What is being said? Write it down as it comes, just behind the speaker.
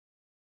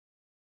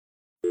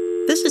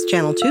This is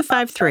Channel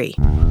 253.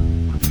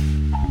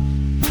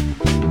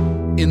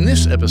 In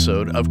this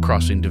episode of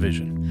Crossing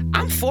Division.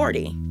 I'm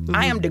 40. Mm-hmm.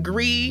 I am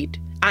degreed.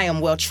 I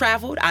am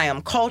well-traveled. I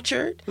am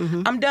cultured.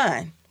 Mm-hmm. I'm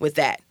done with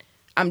that.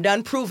 I'm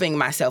done proving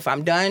myself.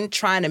 I'm done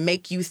trying to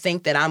make you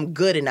think that I'm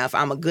good enough.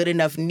 I'm a good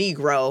enough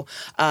Negro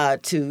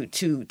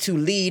to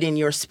lead in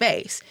your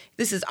space.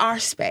 This is our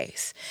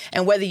space.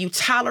 And whether you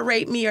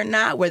tolerate me or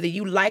not, whether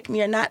you like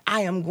me or not, I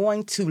am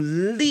going to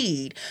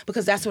lead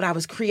because that's what I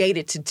was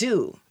created to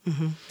do.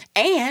 Mm-hmm.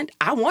 And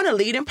I want to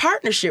lead in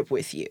partnership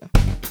with you.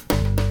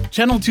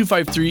 Channel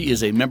 253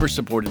 is a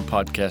member-supported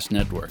podcast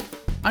network.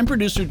 I'm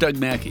producer Doug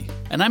Mackey,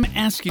 and I'm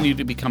asking you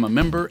to become a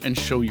member and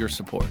show your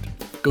support.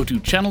 Go to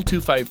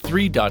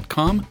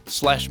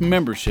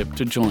channel253.com/membership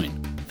to join.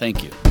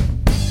 Thank you.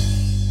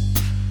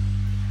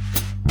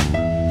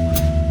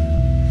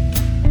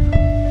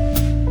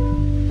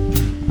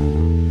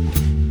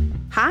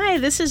 Hi,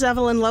 this is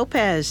Evelyn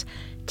Lopez.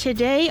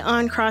 Today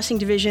on Crossing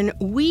Division,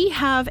 we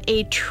have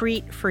a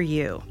treat for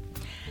you.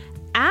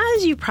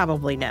 As you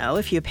probably know,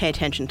 if you pay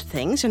attention to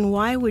things, and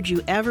why would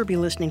you ever be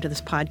listening to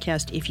this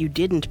podcast if you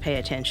didn't pay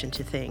attention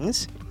to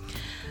things?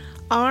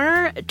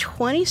 Our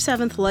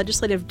 27th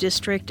Legislative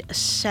District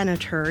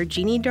Senator,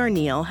 Jeannie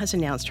Darneal, has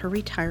announced her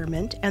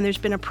retirement, and there's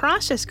been a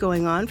process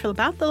going on for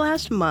about the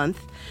last month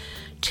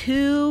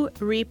to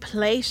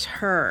replace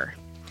her.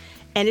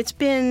 And it's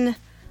been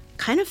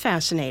kind of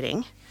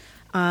fascinating.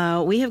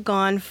 We have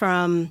gone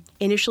from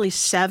initially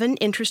 7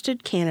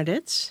 interested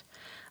candidates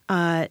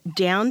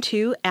down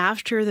to,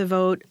 after the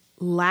vote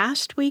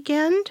last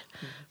weekend,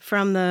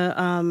 from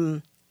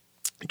the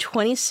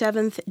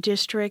 27th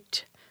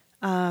District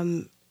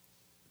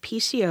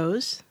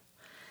PCOs,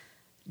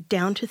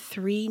 down to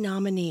 3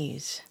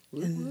 nominees.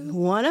 And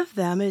one of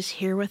them is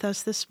here with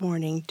us this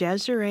morning,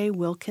 Desiree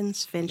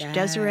Wilkins Finch. Yes.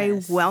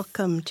 Desiree,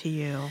 welcome to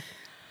you.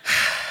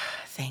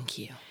 Thank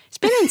you. It's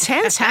been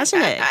intense,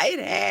 hasn't it? It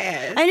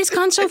has. And it's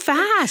gone so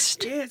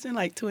fast. Yeah, it's been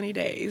like 20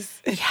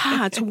 days.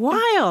 Yeah, it's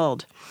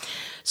wild.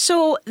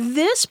 So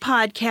this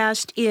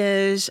podcast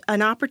is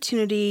an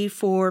opportunity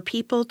for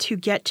people to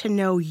get to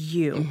know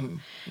you. Mm-hmm.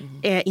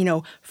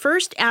 Mm-hmm.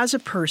 First as a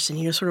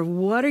person, sort of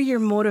what are your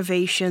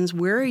motivations?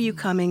 Where are you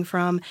coming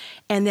from?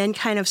 And then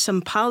kind of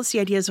some policy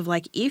ideas of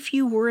like, if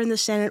you were in the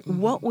Senate,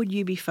 what would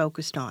you be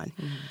focused on?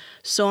 Mm-hmm.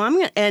 So I'm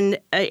going to, and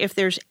if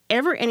there's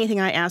ever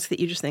anything I ask that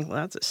you just think, well,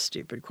 that's a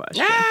stupid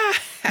question,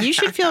 you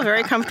should feel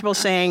very comfortable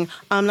saying,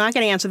 I'm not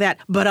going to answer that,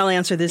 but I'll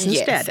answer this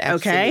instead. Yes,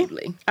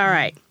 absolutely. Okay? All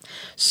right.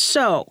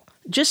 So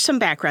just some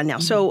background now.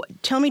 Mm-hmm. So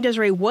tell me,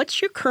 Desiree,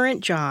 what's your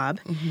current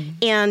job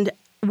and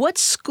what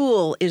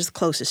school is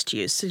closest to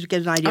you so you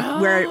get an idea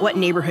of what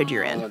neighborhood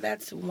you're in? Oh,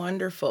 that's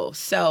wonderful.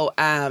 So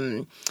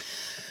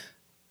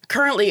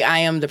currently I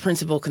am the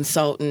principal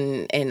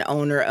consultant and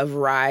owner of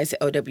Rise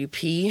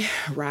OWP,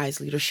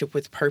 Rise Leadership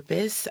with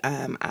Purpose.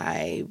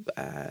 I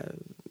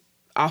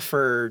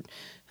offer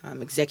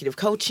executive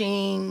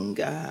coaching,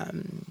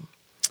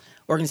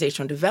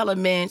 organizational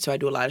development. So I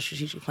do a lot of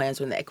strategic plans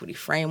within the equity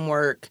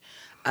framework.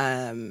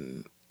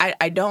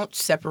 I don't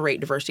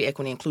separate diversity,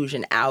 equity,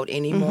 inclusion out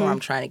anymore. Mm-hmm.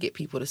 I'm trying to get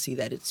people to see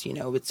that it's,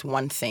 it's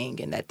one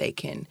thing and that they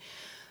can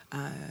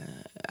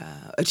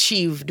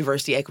achieve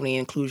diversity, equity, and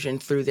inclusion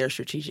through their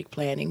strategic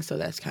planning. So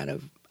that's kind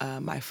of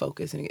my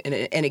focus.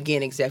 And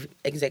again,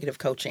 executive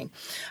coaching.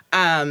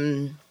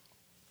 And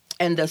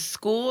the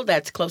school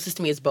that's closest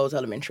to me is Bowes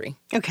Elementary.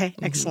 Okay,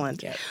 excellent.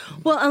 Mm-hmm. Yeah.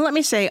 Well, and let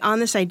me say, on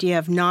this idea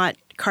of not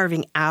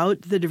carving out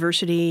the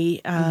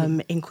diversity,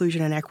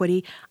 inclusion, and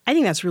equity, I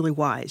think that's really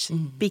wise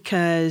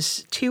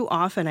because too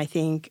often I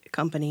think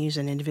companies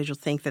and individuals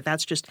think that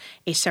that's just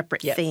a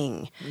separate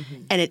thing,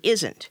 and it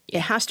isn't. Yeah.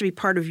 It has to be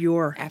part of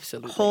your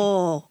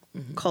whole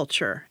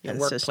culture and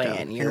work system,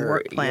 plan,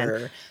 your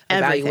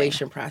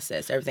evaluation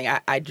process, everything.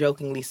 I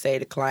jokingly say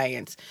to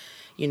clients,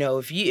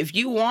 if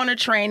you want a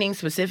training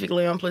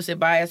specifically on implicit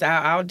bias,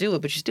 I'll do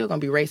it, but you're still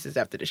going to be racist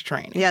after this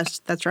training. Yes,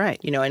 that's right.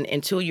 And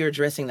until you're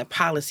addressing the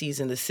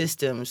policies and the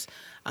systems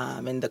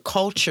and the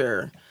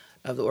culture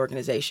of the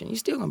organization, you're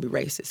still going to be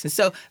racist. And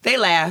so they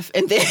laugh,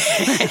 and then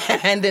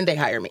and then they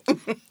hire me.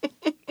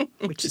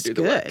 Which is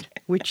good.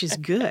 Which is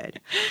good.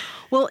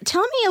 Well,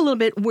 tell me a little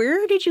bit,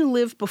 where did you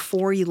live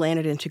before you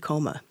landed in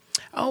Tacoma?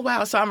 Oh,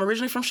 wow. So I'm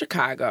originally from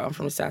Chicago. I'm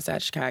from the south side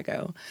of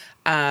Chicago.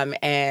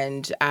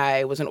 And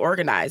I was an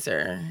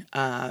organizer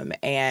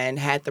and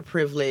had the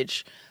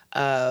privilege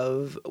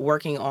of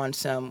working on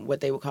some what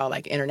they would call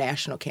like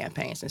international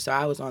campaigns. And so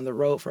I was on the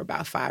road for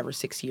about 5 or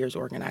 6 years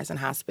organizing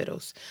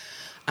hospitals.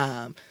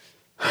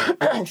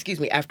 Excuse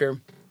me, after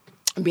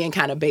being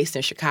kind of based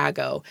in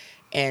Chicago.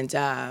 And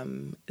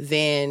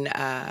then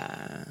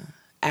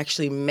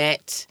actually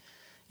met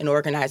an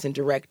organizing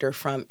director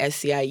from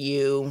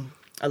SEIU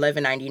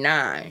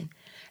 1199.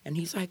 And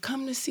he's like,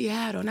 come to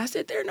Seattle. And I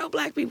said, there are no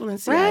black people in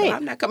Seattle. Right.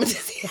 I'm not coming to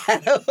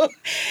Seattle.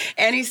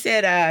 And he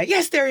said,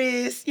 yes, there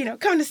is.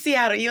 Come to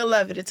Seattle. You'll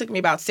love it. It took me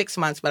about 6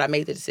 months, but I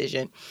made the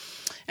decision.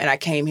 And I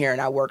came here and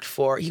I worked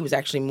he was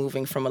actually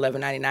moving from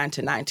 1199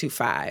 to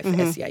 925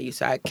 SEIU.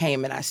 So I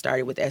came and I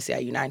started with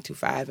SEIU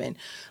 925 and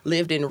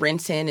lived in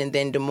Renton and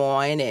then Des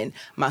Moines. And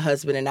my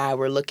husband and I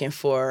were looking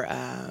for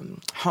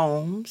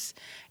homes.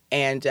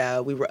 And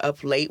we were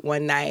up late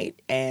one night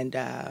and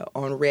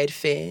on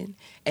Redfin.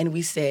 And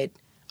we said,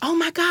 oh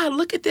my God,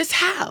 look at this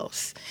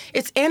house.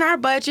 It's in our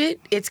budget.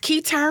 It's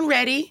key turn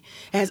ready.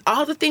 It has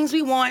all the things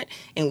we want.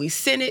 And we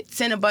sent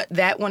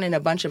that one and a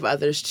bunch of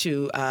others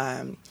to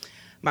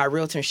my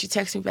realtor. And she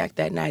texted me back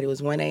that night. It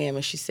was 1 a.m.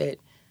 and she said,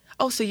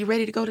 oh, so you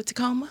ready to go to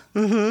Tacoma?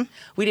 Mm-hmm.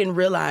 We didn't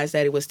realize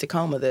that it was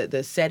Tacoma.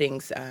 The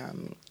settings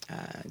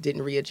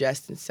didn't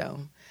readjust. And so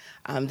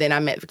then I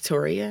met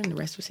Victoria and the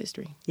rest was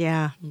history.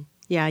 Yeah.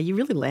 Yeah, you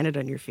really landed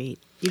on your feet.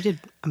 You did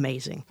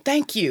amazing.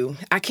 Thank you.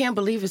 I can't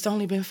believe it's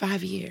only been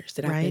 5 years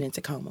that I've been in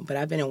Tacoma, but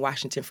I've been in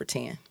Washington for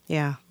 10.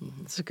 Yeah,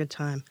 it's a good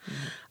time.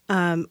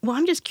 Well,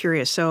 I'm just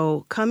curious.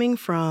 So coming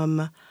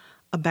from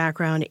a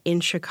background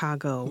in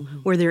Chicago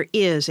where there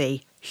is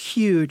a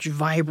huge,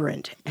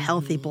 vibrant,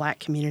 healthy Black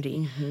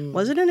community,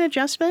 was it an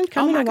adjustment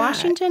coming to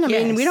Washington? God.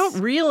 I mean, we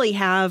don't really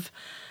have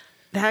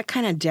that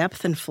kind of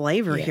depth and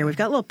flavor here. We've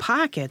got little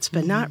pockets,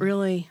 but not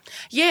really.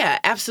 Yeah,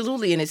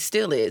 absolutely. And it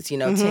still is,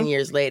 10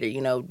 years later,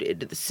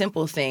 the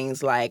simple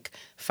things like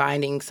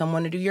finding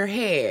someone to do your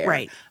hair.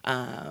 Right.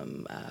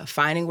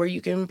 Finding where you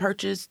can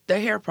purchase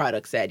the hair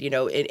products at,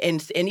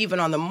 and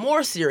even on the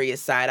more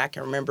serious side, I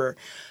can remember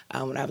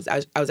when I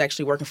was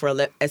actually working for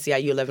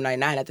SEIU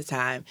 1199 at the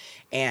time,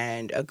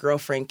 and a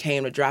girlfriend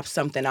came to drop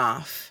something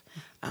off.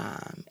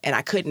 And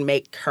I couldn't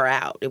make her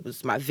out.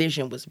 My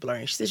vision was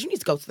blurring. She says, you need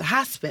to go to the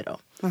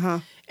hospital.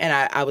 And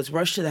I was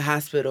rushed to the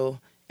hospital,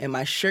 and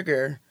my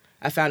sugar,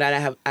 I found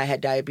out I had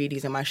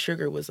diabetes, and my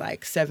sugar was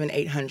like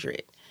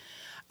 700-800.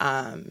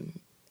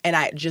 And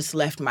I just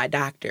left my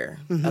doctor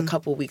a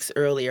couple weeks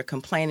earlier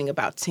complaining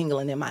about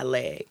tingling in my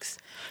legs.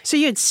 So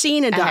you had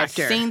seen a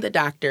doctor? I had seen the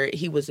doctor.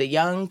 He was a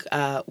young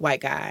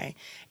white guy,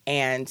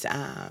 and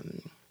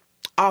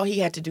all he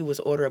had to do was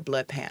order a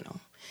blood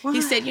panel. What?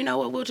 He said, you know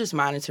what, we'll just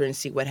monitor and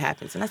see what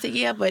happens. And I said,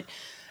 yeah, but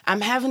I'm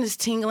having this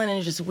tingling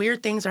and just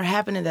weird things are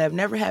happening that have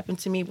never happened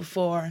to me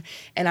before.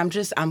 And I'm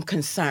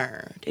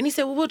concerned. And he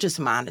said, well, we'll just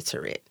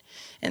monitor it.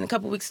 And a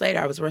couple weeks later,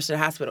 I was rushed to the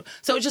hospital.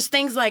 So just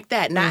things like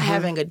that, not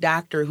having a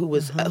doctor who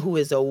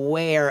is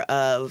aware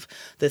of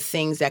the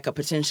things that could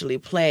potentially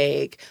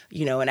plague,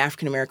 an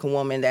African-American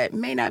woman that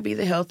may not be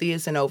the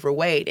healthiest and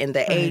overweight. And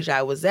the age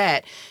I was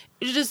at,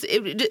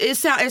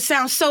 it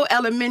sounds so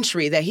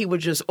elementary that he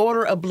would just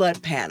order a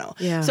blood panel.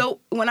 Yeah. So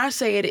when I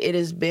say it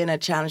has been a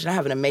challenge, and I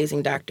have an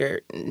amazing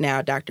doctor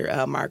now.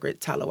 Dr.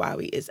 Margaret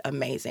Talawawi is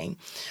amazing.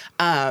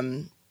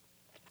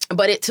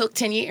 But it took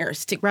 10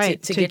 years to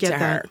get to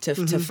her,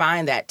 to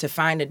find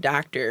a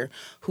doctor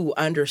who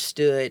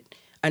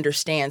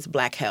understands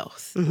Black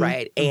health,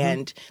 right?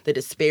 And the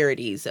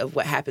disparities of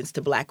what happens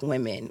to Black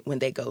women when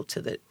they go to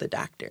the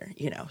doctor,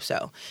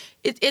 So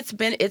it's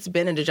been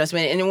an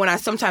adjustment. And when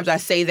sometimes I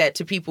say that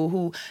to people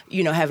who,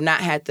 have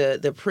not had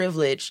the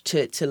privilege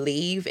to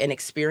leave and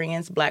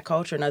experience Black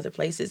culture in other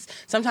places,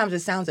 sometimes it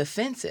sounds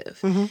offensive.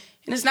 And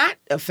it's not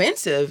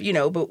offensive,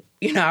 but,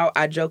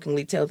 I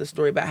jokingly tell the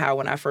story about how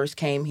when I first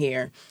came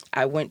here,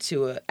 I went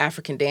to an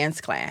African dance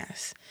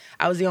class.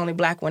 I was the only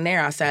Black one there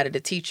outside of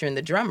the teacher and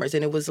the drummers.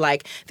 And it was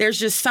like, there's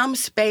just some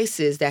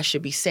spaces that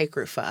should be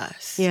sacred for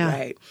us,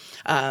 right?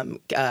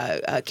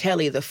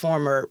 Kelly, the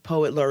former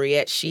poet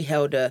laureate, she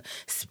held a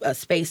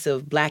space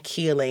of Black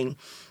healing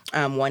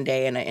one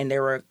day. And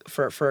there were,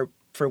 for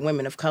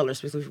women of color,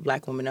 specifically for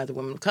Black women and other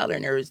women of color,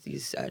 and there was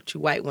these two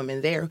white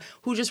women there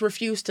who just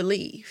refused to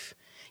leave.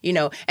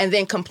 And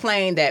then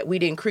complain that we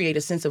didn't create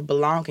a sense of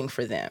belonging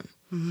for them.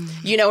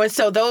 And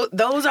so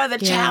those are the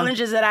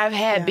challenges that I've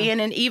had being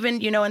in,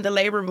 even, in the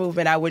labor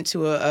movement. I went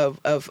to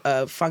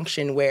a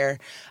function where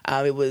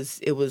it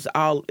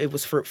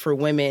was for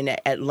women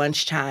at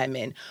lunchtime,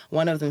 and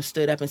one of them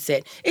stood up and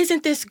said,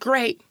 "Isn't this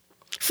great?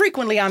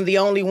 Frequently, I'm the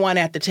only one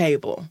at the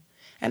table."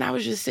 And I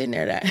was just sitting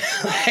there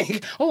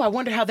like, oh, I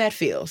wonder how that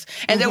feels.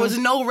 And there was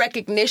no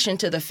recognition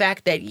to the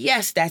fact that,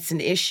 yes, that's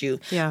an issue.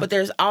 Yeah. But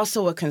there's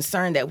also a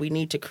concern that we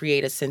need to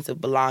create a sense of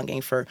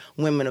belonging for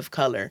women of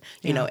color,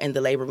 you know, in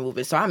the labor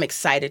movement. So I'm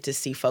excited to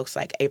see folks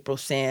like April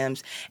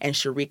Sims and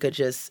Sharika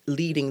just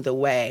leading the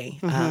way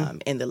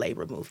in the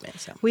labor movement.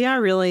 So we are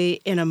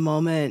really in a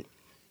moment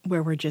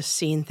where we're just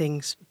seeing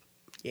things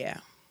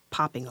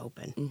popping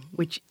open,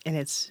 and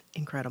it's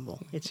incredible.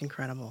 It's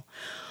incredible.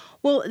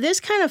 Well, this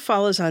kind of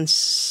follows on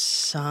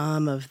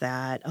some of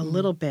that a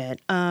little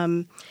bit.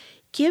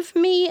 Give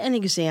me an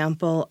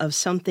example of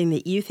something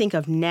that you think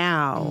of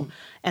now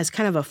as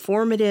kind of a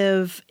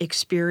formative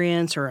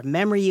experience or a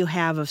memory you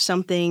have of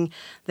something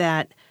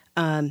that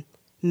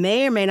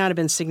may or may not have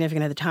been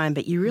significant at the time,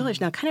 but you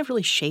realize now kind of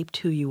really shaped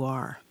who you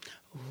are.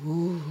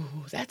 Ooh,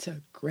 that's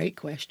a great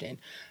question.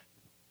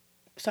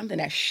 Something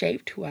that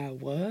shaped who I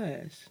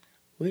was.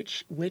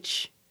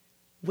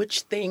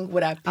 Which thing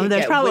would I pick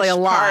there's at probably which a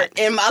lot part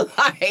in my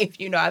life?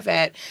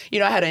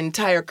 I had an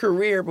entire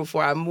career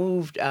before I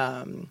moved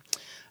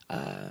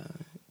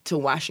to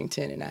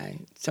Washington, and I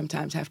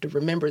sometimes have to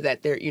remember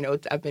that there,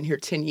 I've been here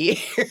 10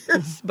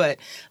 years. But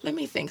let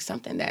me think,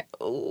 something that,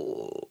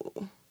 oh,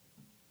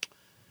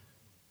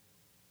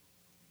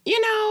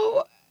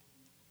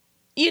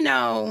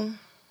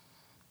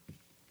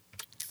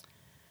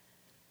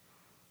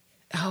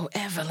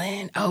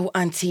 Evelyn, oh,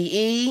 Auntie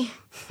E.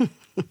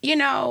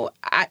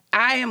 I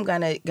am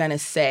gonna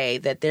say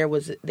that there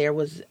was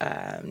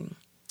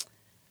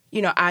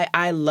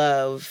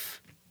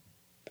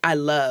I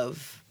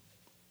love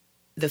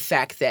the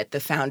fact that the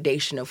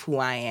foundation of who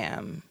I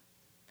am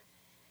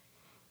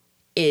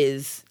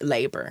is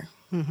labor.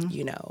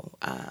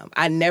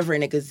 I never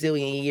in a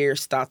gazillion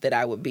years thought that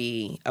I would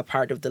be a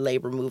part of the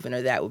labor movement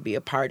or that would be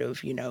a part of,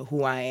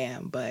 who I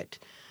am. But,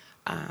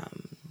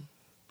 and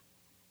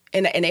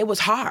it was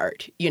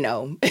hard,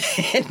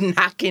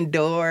 knocking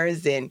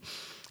doors and,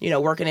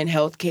 working in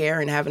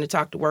healthcare and having to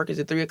talk to workers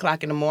at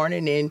 3:00 in the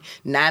morning and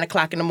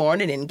 9:00 in the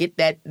morning and get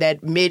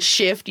that mid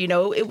shift.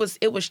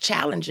 It was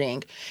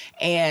challenging,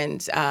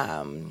 and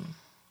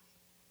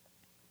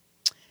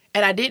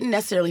I didn't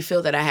necessarily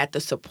feel that I had the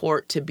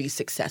support to be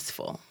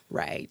successful,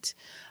 right?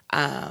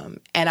 And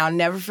I'll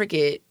never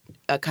forget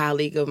a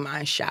colleague of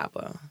mine,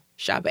 Shaba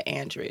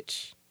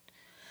Andrich.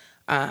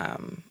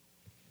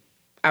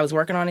 I was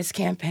working on his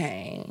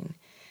campaign,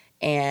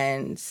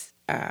 and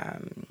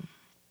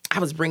I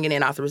was bringing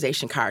in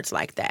authorization cards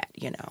like that,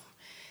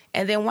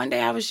 And then one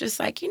day I was just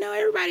like,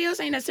 everybody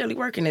else ain't necessarily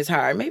working as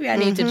hard. Maybe I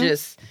need to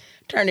just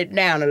turn it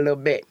down a little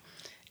bit.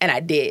 And I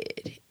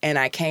did. And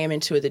I came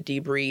into the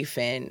debrief,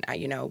 and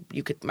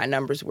my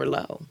numbers were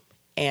low.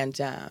 And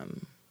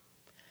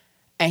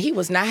he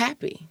was not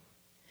happy.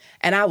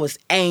 And I was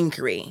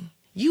angry.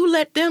 You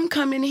let them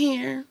come in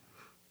here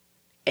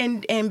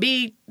and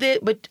be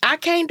that, but I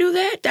can't do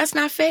that. That's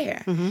not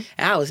fair. And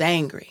I was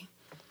angry.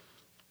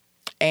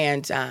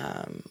 And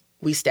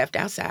we stepped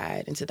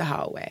outside into the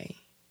hallway,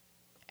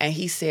 and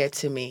he said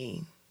to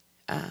me,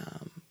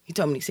 he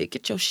said,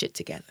 get your shit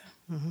together.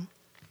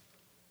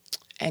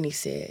 And he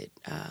said,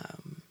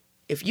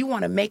 if you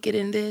want to make it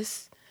in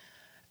this,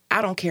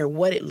 I don't care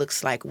what it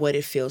looks like, what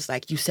it feels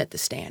like, you set the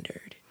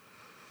standard.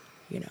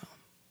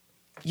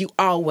 You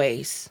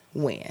always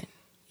win,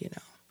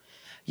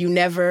 You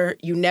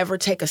never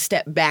take a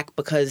step back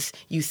because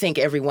you think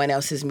everyone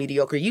else is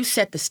mediocre. You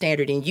set the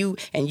standard, and you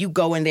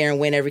go in there and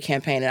win every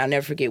campaign. And I'll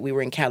never forget, we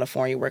were in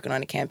California working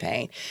on a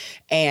campaign,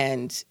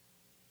 and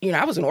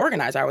I was an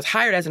organizer. I was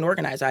hired as an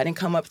organizer. I didn't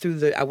come up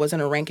I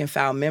wasn't a rank and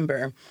file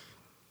member.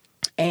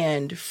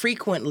 And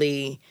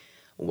frequently,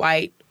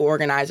 white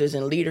organizers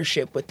and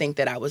leadership would think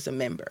that I was a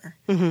member.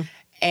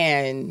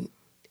 And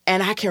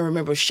I can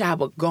remember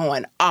Shaba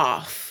going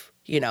off.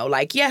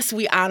 Yes,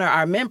 we honor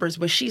our members,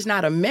 but she's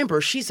not a member.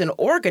 She's an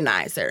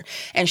organizer,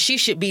 and she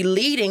should be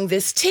leading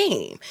this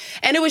team.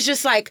 And it was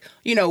just like,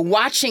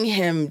 watching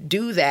him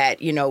do that,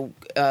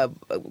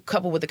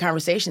 coupled with the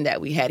conversation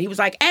that we had, he was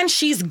like, and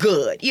she's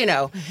good,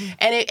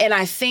 And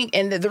I think,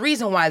 and the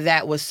reason why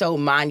that was so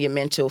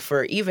monumental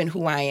for even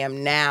who I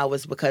am now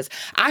was because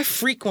I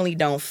frequently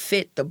don't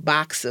fit the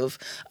box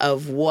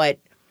of what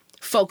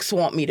folks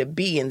want me to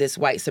be in this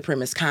white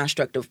supremacist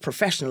construct of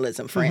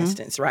professionalism, for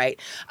instance, right?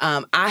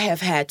 I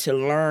have had to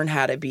learn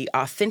how to be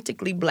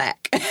authentically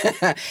Black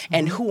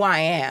and who I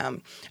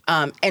am,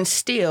 and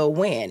still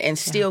win and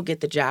still get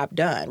the job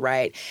done,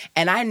 right?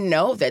 And I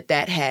know that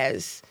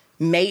has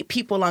made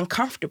people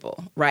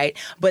uncomfortable, right?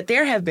 But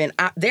there have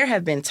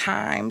been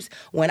times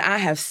when I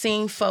have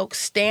seen folks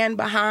stand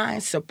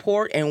behind,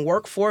 support, and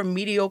work for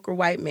mediocre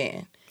white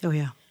men. Oh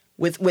yeah,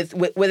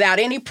 without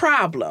any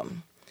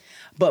problem.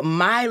 But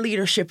my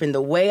leadership and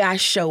the way I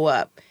show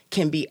up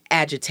can be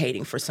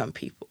agitating for some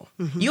people.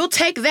 You'll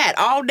take that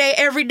all day,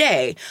 every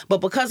day. But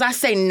because I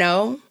say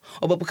no,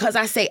 or because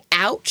I say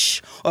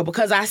ouch, or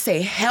because I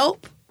say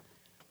help,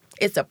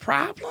 it's a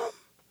problem.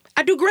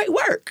 I do great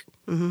work.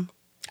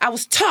 I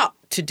was taught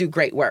to do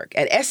great work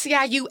at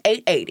SCIU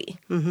 880,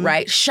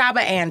 right?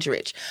 Shaba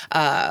Andrich.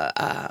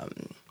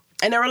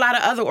 And there were a lot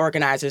of other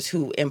organizers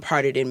who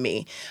imparted in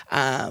me.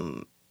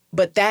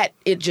 But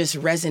it just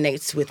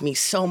resonates with me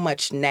so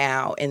much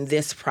now in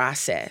this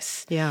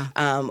process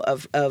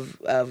of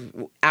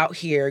out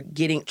here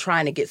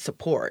trying to get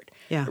support,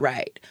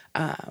 right?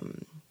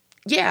 I'm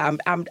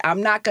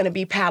not going to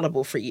be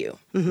palatable for you.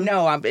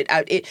 No,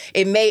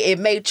 it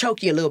may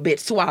choke you a little bit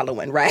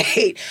swallowing,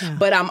 right?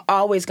 But I'm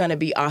always going to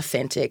be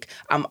authentic.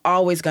 I'm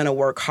always going to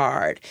work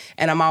hard,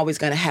 and I'm always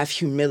going to have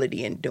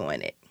humility in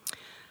doing it.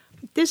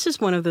 This is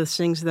one of those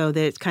things, though,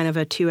 that it's kind of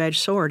a two-edged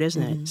sword,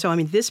 isn't it? So,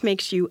 this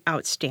makes you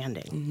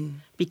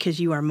outstanding because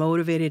you are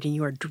motivated and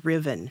you are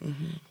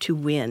driven to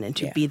win and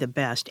to be the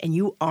best, and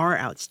you are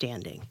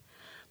outstanding.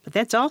 But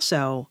that's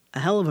also a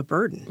hell of a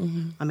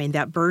burden.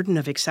 That burden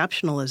of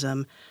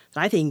exceptionalism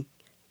that I think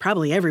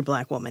probably every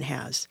Black woman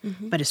has.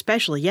 But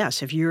especially,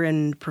 yes, if you're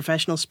in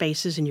professional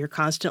spaces and you're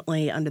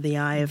constantly under the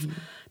eye of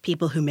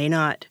people who may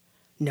not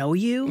know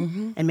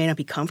you and may not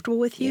be comfortable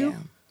with you.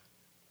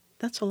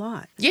 That's a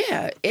lot.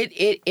 Yeah,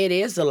 it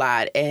is a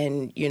lot.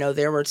 And,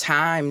 there were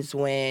times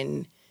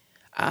when,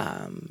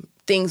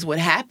 things would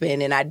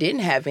happen and I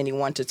didn't have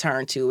anyone to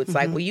turn to. It's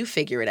like, well, you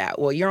figure it out.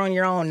 Well, you're on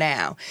your own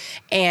now.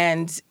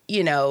 And,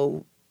 you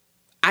know,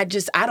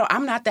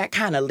 I'm not that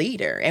kind of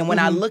leader. And when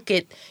I look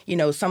at, you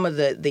know, some of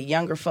the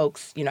younger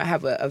folks, you know, I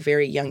have a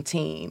very young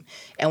team.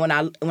 And when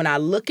I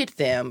look at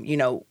them, you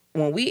know,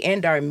 when we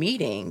end our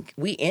meeting,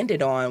 we end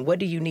it on, what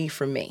do you need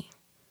from me?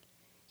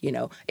 You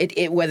know,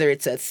 it whether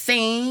it's a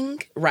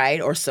thing,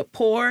 right, or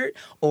support,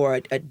 or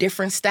a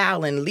different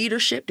style in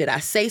leadership. Did I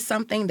say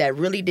something that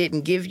really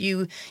didn't give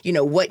you, you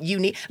know, what you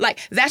need? Like,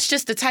 that's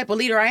just the type of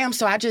leader I am.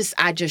 So I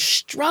just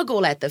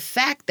struggle at the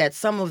fact that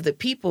some of the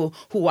people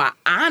who I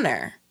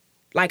honor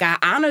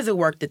the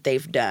work that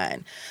they've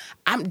done.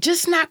 I'm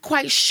just not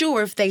quite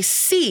sure if they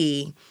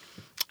see,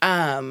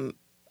 that,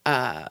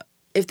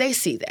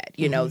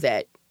 you know,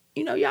 that,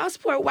 you know, y'all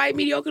support white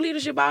mediocre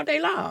leadership all day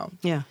long.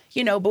 Yeah.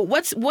 You know, but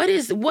what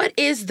is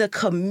the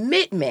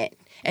commitment?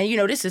 And, you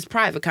know, this is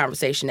private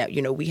conversation that,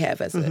 you know, we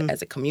have as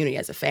a community,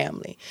 as a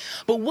family.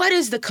 But what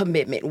is the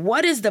commitment?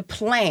 What is the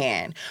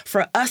plan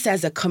for us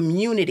as a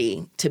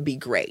community to be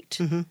great?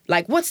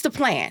 Like, what's the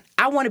plan?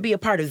 I want to be a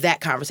part of that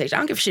conversation. I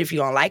don't give a shit if you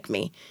don't like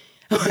me.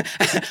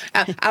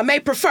 I may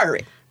prefer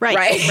it.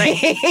 Right.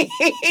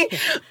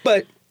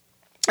 But...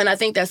 And I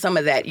think that some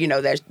of that, you know,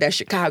 that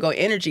Chicago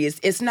energy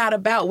it's not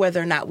about whether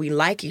or not we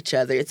like each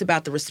other. It's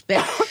about the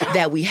respect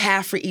that we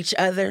have for each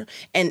other,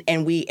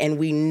 and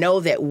we know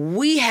that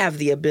we have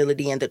the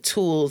ability and the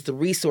tools, the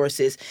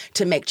resources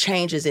to make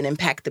changes and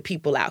impact the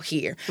people out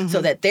here,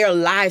 so that their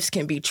lives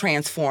can be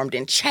transformed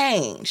and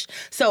changed.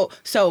 So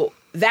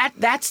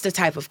that's the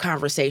type of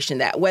conversation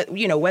that,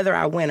 you know, whether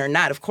I win or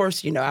not, of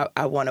course, you know,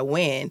 I want to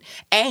win,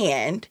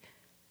 and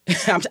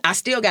I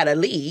still got to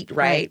lead,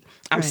 right?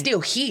 I'm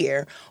still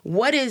here.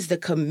 What is the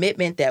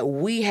commitment that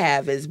we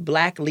have as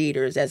Black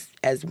leaders,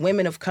 as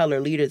women of color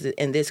leaders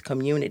in this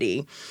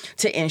community,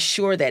 to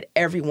ensure that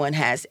everyone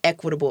has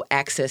equitable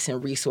access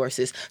and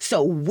resources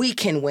so we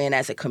can win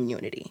as a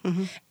community?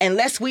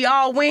 Unless we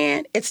all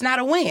win, it's not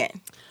a win.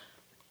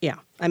 Yeah.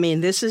 I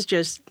mean, this is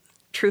just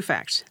true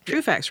facts.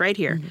 True facts right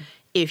here.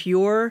 If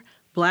your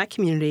Black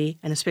community,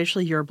 and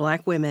especially your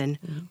Black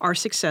women, are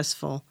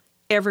successful,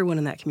 everyone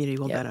in that community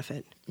will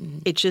benefit.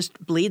 It just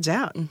bleeds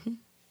out.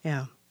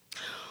 Yeah.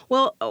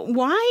 Well,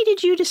 why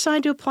did you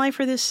decide to apply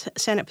for this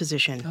Senate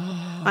position?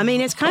 I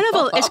mean, it's kind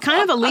of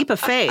a leap of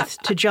faith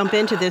to jump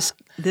into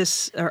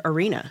this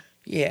arena.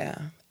 Yeah.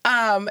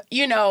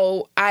 You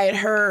know, I had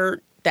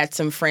heard that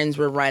some friends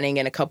were running,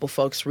 and a couple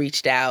folks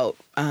reached out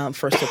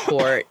for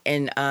support,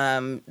 and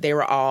they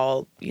were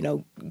all, you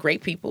know,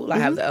 great people. I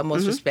have the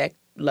utmost respect,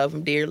 love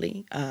them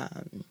dearly.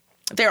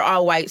 They're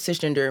all white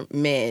cisgender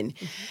men,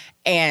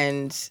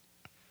 and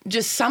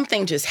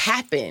something just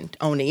happened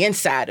on the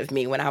inside of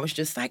me when I was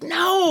just like,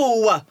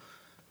 no,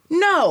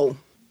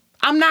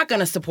 I'm not going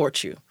to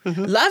support you.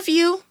 Love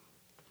you,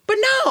 but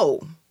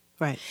no.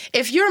 Right.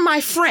 If you're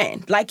my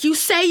friend, like you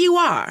say you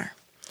are,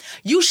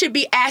 you should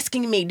be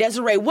asking me,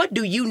 Desiree, what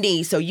do you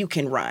need so you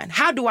can run?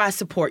 How do I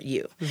support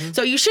you?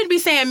 So you shouldn't be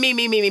saying me.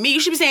 You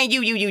should be saying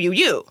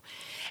you.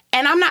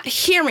 And I'm not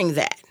hearing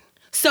that.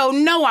 So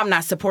no, I'm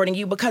not supporting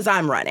you because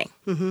I'm running.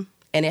 And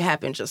it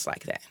happened just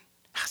like that.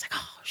 I was like,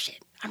 oh,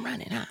 shit, I'm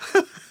running,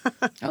 huh?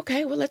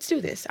 Okay, well, let's do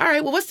this. All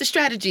right, well, what's the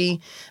strategy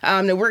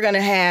that we're going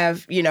to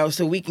have, you know,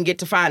 so we can get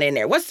Tafana in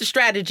there? What's the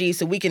strategy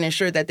so we can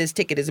ensure that this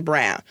ticket is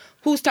brown?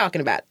 Who's talking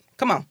about it?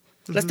 Come on,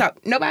 let's talk.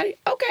 Nobody?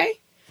 Okay.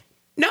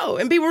 No.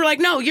 And people were like,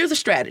 no, you're the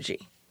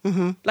strategy.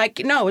 Like,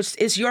 no,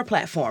 it's your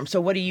platform. So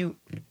what are you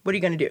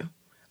going to do?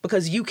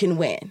 Because you can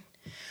win.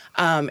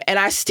 And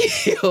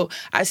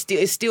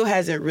it still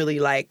hasn't really,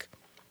 like,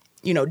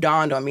 you know,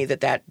 dawned on me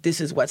that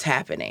this is what's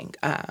happening.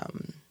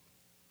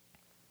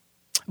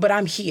 But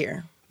I'm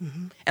here,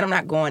 and I'm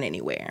not going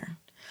anywhere.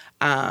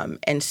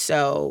 And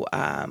so,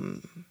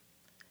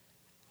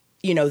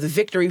 you know, the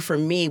victory for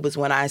me was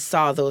when I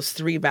saw those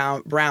three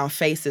brown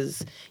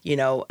faces, you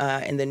know,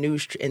 in the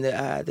news, in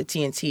the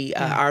TNT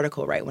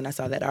article, right? When I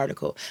saw that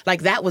article,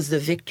 like, that was the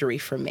victory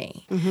for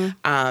me.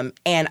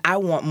 And I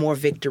want more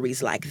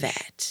victories like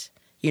that.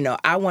 You know,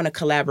 I want to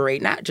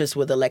collaborate not just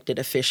with elected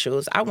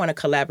officials. I want to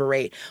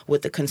collaborate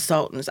with the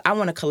consultants. I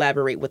want to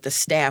collaborate with the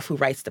staff who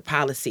writes the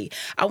policy.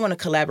 I want to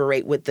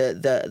collaborate with the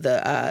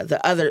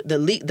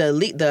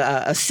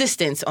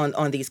assistants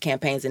on these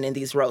campaigns and in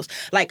these roles.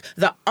 Like,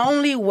 the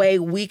only way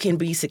we can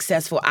be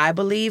successful, I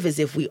believe, is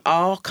if we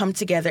all come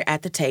together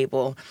at the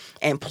table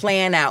and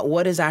plan out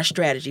what is our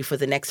strategy for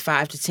the next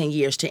 5 to 10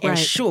 years to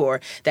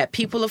ensure that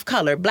people of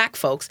color, Black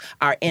folks,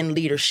 are in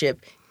leadership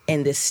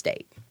in this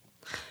state.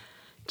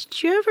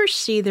 Did you ever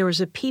see, there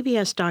was a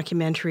PBS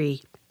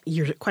documentary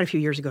quite a few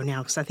years ago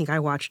now, because I think I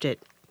watched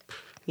it,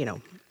 you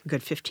know, a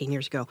good 15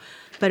 years ago,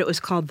 but it was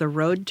called The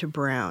Road to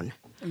Brown.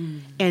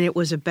 And it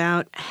was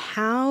about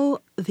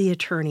how the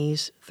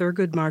attorneys,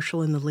 Thurgood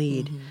Marshall in the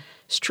lead,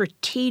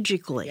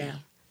 strategically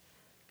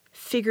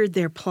figured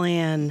their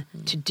plan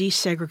to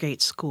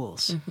desegregate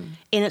schools.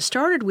 And it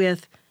started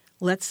with,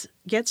 let's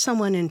get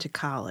someone into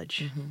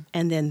college,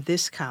 and then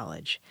this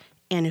college.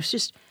 And it's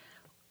just...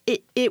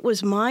 It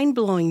was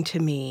mind-blowing to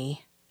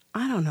me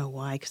I don't know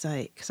why,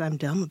 because I'm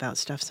dumb about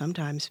stuff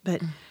sometimes,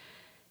 but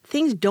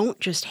things don't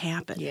just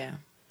happen. Yeah.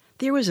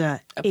 There was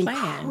a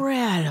plan.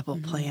 incredible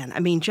plan. I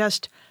mean,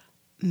 just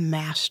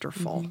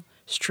masterful,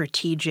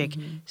 strategic,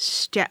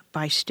 step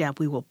by step.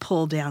 We will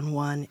pull down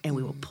one, and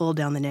we will pull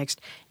down the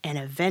next, and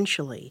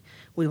eventually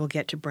we will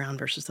get to Brown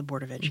versus the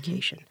Board of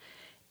Education.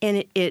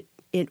 And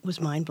it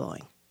was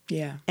mind-blowing.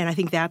 Yeah. And I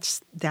think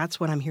that's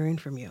what I'm hearing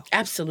from you.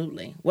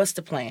 Absolutely. What's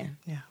the plan?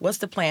 Yeah. What's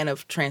the plan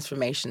of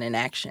transformation and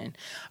action?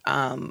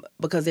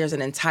 Because there's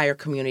an entire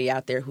community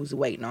out there who's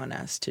waiting on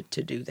us to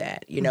do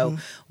that. You know,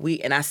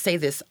 and I say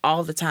this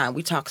all the time.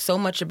 We talk so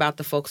much about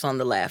the folks on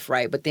the left,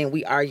 right? But then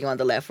we argue on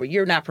the left where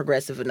you're not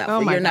progressive enough,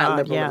 or you're not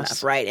liberal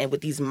enough, right? And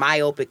with these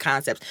myopic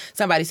concepts,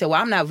 somebody said,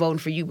 well, I'm not voting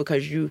for you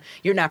because you're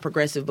not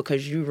progressive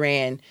because you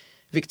ran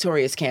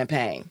Victoria's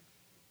campaign.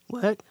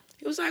 What?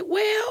 It was like,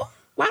 well,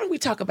 why don't we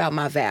talk about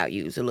my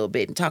values a little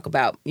bit and talk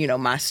about,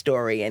 my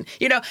story and,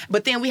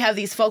 but then we have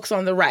these folks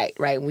on the right,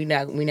 right? We're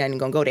not even going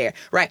to go there,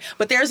 right?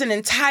 But there's an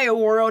entire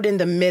world in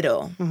the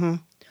middle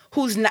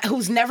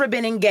who's never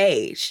been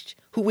engaged,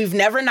 who we've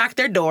never knocked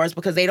their doors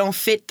because they don't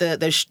fit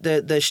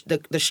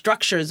the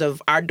structures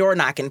of our door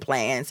knocking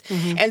plans.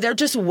 And they're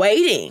just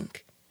waiting.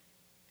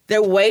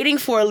 They're waiting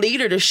for a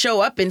leader to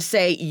show up and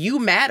say, you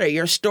matter,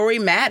 your story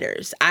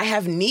matters. I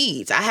have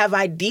needs, I have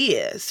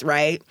ideas,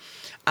 right?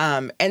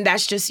 And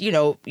that's just,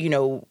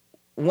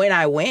 when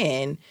I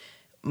win,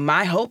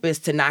 my hope is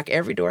to knock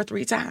every door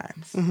 3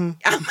 times.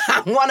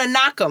 I want to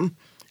knock them.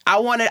 I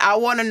want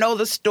to know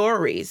the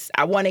stories.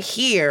 I want to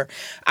hear.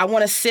 I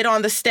want to sit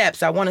on the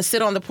steps. I want to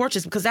sit on the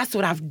porches because that's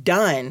what I've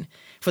done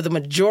for the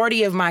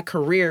majority of my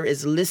career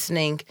is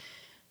listening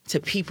to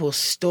people's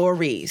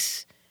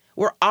stories.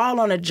 We're all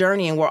on a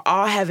journey and we're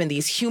all having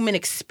these human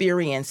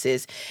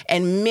experiences,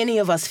 and many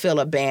of us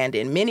feel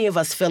abandoned. Many of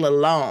us feel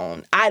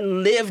alone. I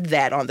lived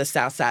that on the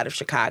south side of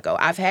Chicago.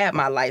 I've had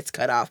my lights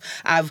cut off.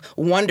 I've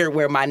wondered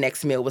where my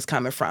next meal was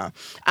coming from.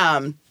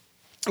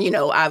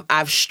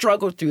 I've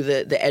struggled through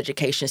the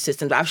education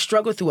systems. I've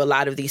struggled through a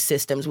lot of these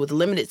systems with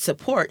limited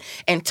support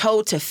and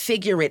told to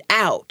figure it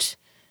out.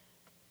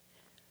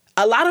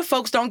 A lot of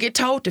folks don't get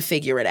told to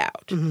figure it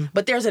out,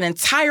 but there's an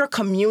entire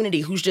community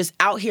who's just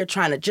out here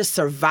trying to just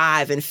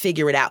survive and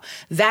figure it out.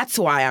 That's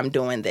why I'm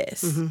doing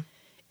this.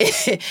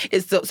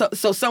 It's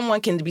so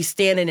someone can be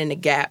standing in the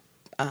gap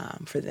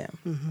for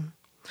them.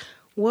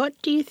 What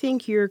do you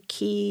think your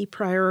key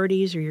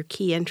priorities or your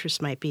key interests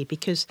might be?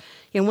 Because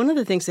one of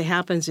the things that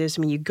happens is,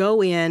 you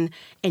go in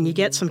and you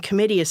get some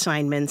committee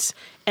assignments,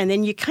 and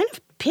then you kind of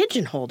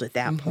pigeonholed at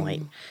that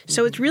point.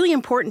 So it's really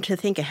important to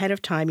think ahead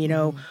of time,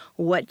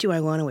 what do I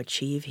want to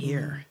achieve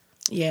here?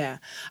 Yeah.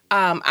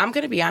 I'm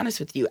going to be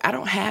honest with you. I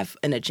don't have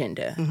an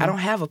agenda. I don't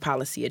have a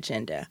policy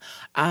agenda.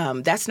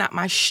 That's not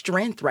my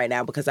strength right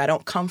now because I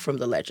don't come from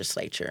the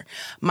legislature.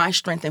 My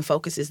strength and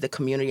focus is the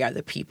community, are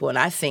the people. And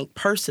I think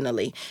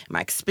personally,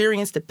 my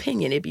experienced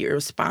opinion, it'd be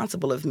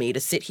irresponsible of me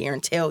to sit here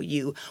and tell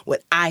you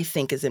what I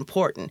think is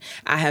important.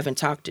 I haven't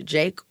talked to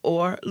Jake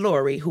or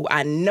Lori, who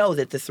I know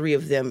that the 3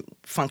 of them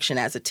function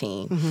as a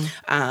team.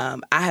 I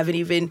haven't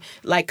even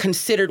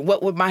considered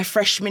what would my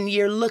freshman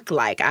year look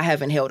like. I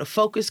haven't held a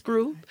focus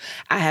group.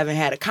 I haven't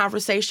had a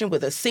conversation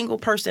with a single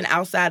person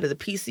outside of the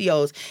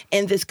PCOs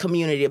in this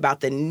community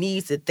about the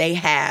needs that they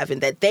have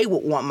and that they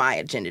would want my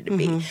agenda to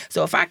be.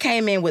 So if I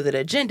came in with an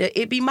agenda,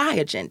 it'd be my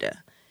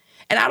agenda.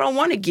 And I don't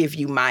want to give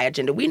you my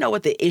agenda. We know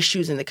what the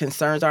issues and the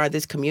concerns are in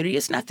this community.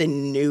 It's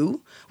nothing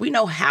new. We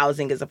know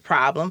housing is a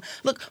problem.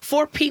 Look,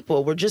 4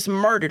 people were just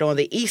murdered on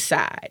the east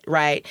side,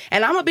 right?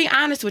 And I'm going to be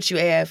honest with you,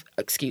 Ev.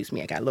 Excuse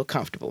me, I got a little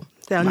comfortable.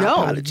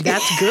 No,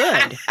 that's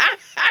good.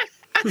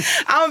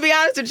 I'm going to be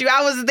honest with you.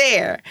 I was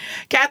there.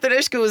 Catherine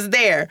Ishka was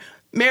there.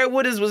 Mary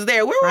Wooders was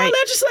there. Where were our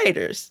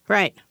legislators?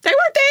 Right. They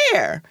weren't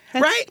there.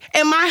 Right?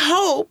 And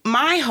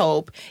my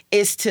hope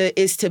is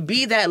to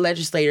be that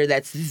legislator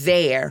that's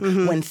there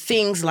when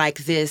things like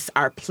this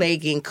are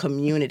plaguing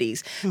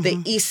communities.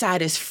 The East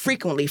Side is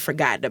frequently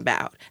forgotten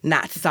about,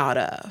 not thought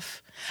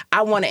of.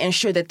 I want to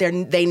ensure that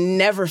they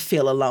never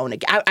feel alone.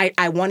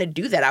 I want to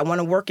do that. I want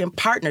to work in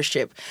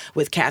partnership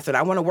with Catherine.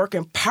 I want to work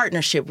in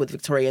partnership with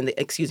Victoria and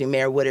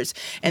Mayor Wooders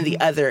and the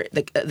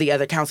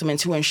other councilmen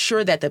to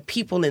ensure that the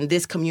people in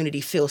this community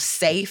feel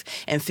safe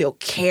and feel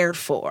cared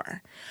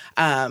for.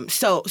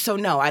 So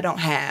no, I don't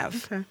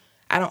have. Okay.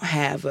 I don't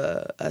have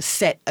a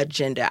set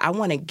agenda. I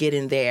want to get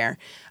in there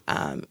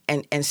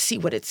and see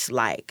what it's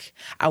like.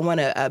 I want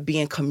to be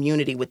in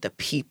community with the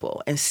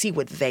people and see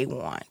what they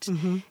want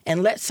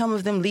and let some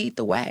of them lead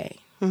the way.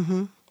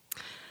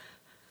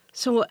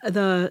 So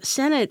the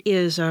Senate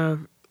is,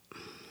 in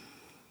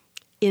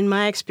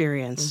my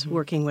experience,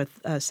 working with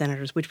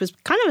senators, which was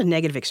kind of a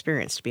negative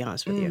experience, to be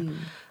honest with you.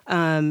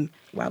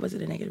 Why was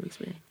it a negative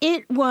experience?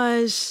 It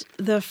was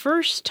the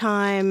first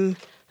time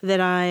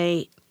that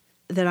I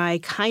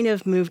kind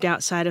of moved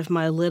outside of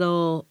my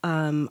little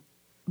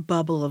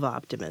bubble of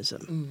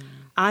optimism.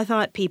 I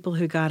thought people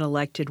who got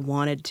elected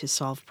wanted to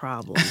solve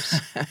problems.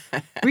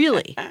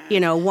 Really.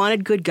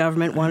 Wanted good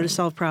government, wanted to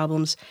solve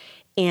problems.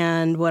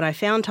 And what I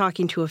found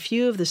talking to a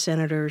few of the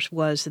senators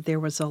was that there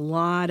was a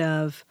lot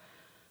of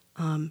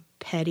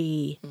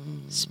petty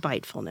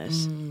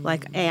spitefulness.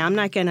 Like, hey, I'm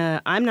not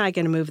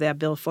gonna move that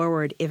bill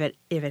forward if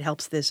it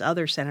helps this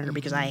other senator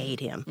because I hate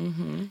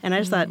him. And I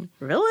just thought,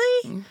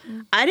 really?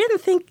 I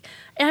didn't think.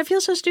 And I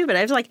feel so stupid.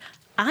 I was like,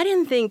 I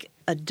didn't think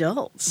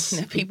adults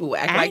people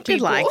act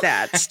acted like people.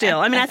 that still.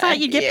 I mean, I thought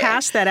you'd get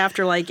past that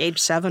after like age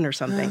 7 or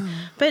something.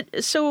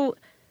 But so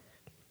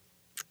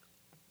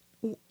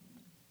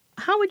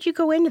how would you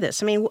go into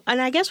this? I mean,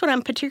 and I guess what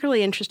I'm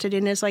particularly interested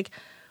in is like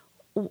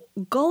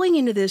going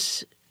into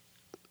this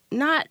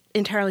not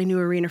entirely new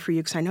arena for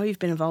you, because I know you've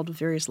been involved with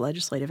various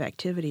legislative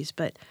activities,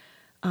 but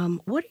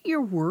what are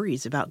your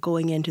worries about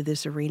going into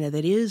this arena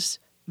that is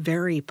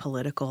very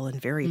political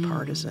and very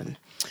partisan?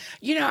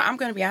 You know, I'm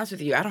going to be honest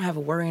with you. I don't have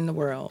a worry in the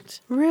world.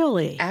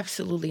 Really?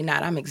 Absolutely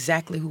not. I'm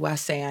exactly who I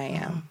say I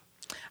am.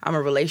 I'm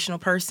a relational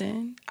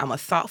person. I'm a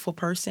thoughtful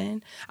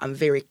person. I'm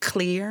very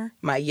clear.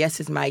 My yes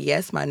is my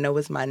yes. My no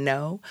is my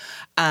no.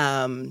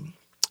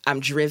 I'm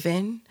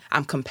driven.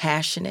 I'm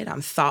compassionate.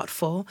 I'm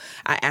thoughtful.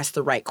 I ask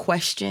the right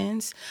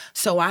questions.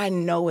 So I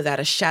know without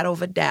a shadow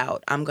of a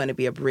doubt, I'm going to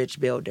be a bridge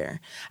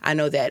builder. I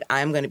know that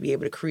I'm going to be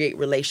able to create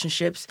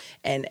relationships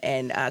and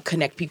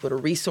connect people to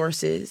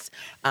resources,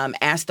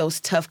 ask those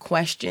tough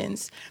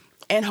questions,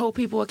 and hold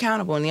people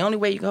accountable. And the only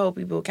way you can hold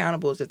people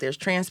accountable is if there's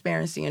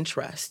transparency and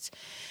trust.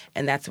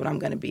 And that's what I'm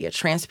going to be, a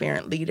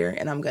transparent leader,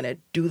 and I'm going to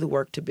do the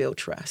work to build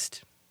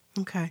trust.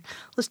 Okay.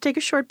 Let's take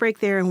a short break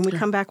there, and when we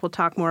come back, we'll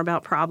talk more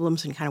about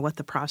problems and kind of what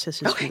the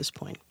process is from this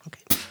point.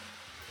 Okay.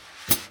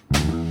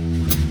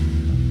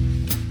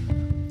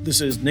 This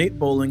is Nate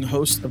Bowling,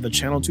 host of the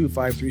Channel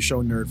 253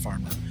 show Nerd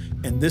Farmer,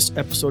 and this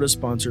episode is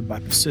sponsored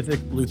by Pacific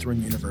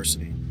Lutheran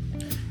University.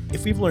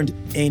 If we've learned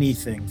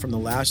anything from the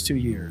last 2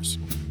 years,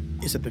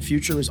 it's that the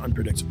future is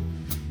unpredictable,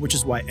 which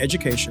is why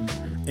education,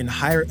 and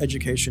higher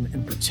education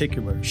in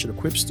particular, should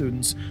equip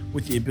students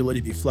with the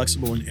ability to be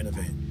flexible and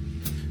innovate.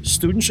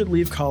 Students should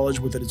leave college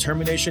with the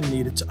determination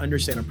needed to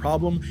understand a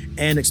problem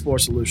and explore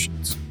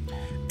solutions.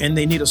 And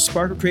they need a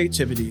spark of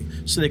creativity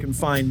so they can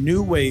find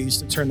new ways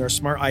to turn their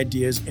smart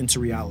ideas into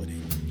reality.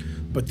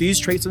 But these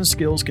traits and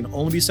skills can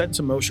only be set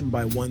into motion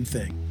by one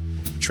thing: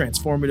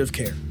 transformative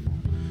care.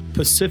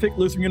 Pacific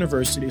Lutheran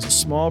University is a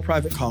small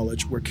private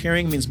college where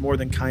caring means more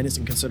than kindness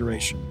and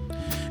consideration.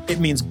 It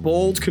means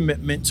bold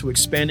commitment to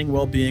expanding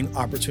well-being,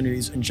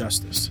 opportunities, and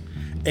justice.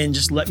 And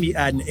just let me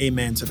add an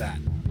amen to that.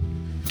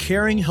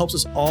 Caring helps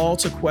us all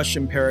to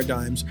question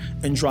paradigms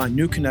and draw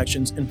new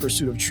connections in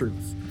pursuit of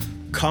truth,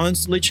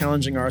 constantly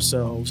challenging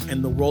ourselves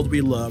and the world we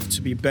love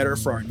to be better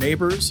for our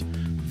neighbors,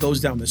 those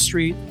down the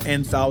street,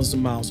 and thousands of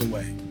miles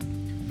away.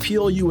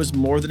 PLU is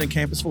more than a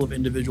campus full of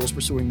individuals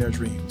pursuing their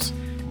dreams.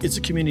 It's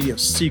a community of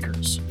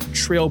seekers,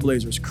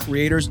 trailblazers,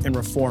 creators, and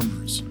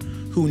reformers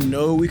who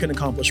know we can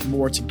accomplish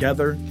more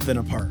together than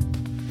apart.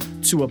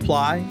 To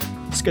apply,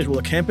 schedule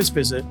a campus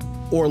visit,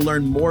 or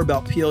learn more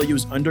about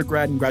PLU's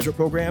undergrad and graduate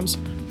programs,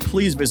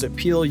 please visit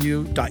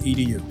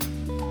plu.edu.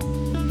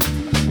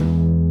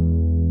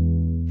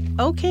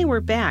 Okay, we're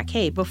back.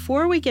 Hey,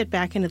 before we get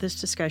back into this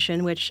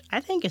discussion, which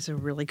I think is a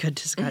really good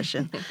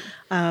discussion,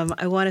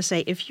 I want to say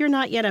if you're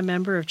not yet a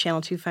member of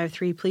Channel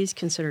 253, please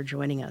consider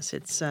joining us.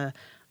 It's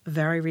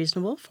very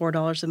reasonable,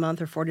 $4 a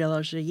month or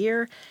 $40 a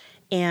year,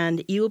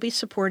 and you will be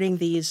supporting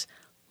these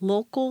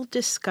local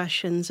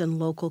discussions and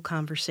local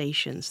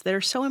conversations that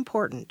are so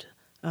important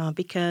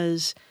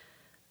because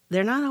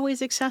they're not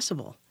always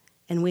accessible,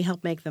 and we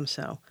help make them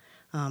so.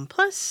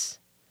 Plus,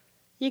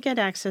 you get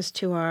access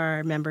to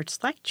our member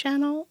Slack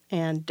channel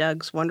and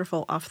Doug's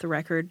wonderful Off the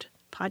Record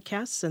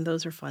podcasts, and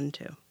those are fun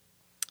too.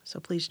 So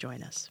please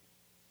join us.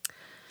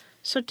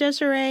 So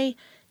Desiree,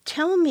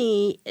 tell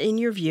me, in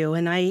your view,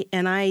 and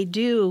I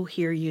do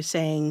hear you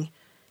saying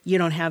you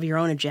don't have your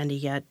own agenda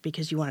yet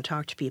because you want to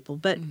talk to people,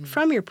 but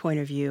from your point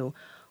of view,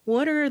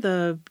 what are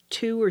the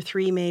 2 or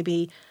 3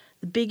 maybe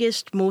the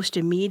biggest, most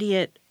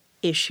immediate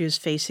issues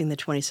facing the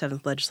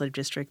 27th Legislative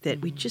District that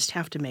we just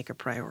have to make a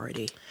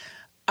priority?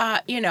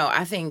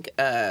 I think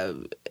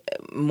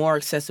more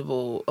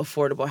accessible,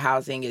 affordable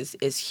housing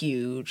is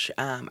huge.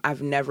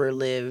 I've never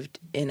lived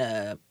in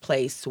a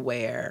place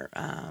where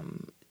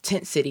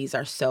tent cities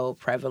are so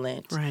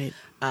prevalent. Right.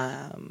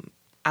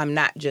 I'm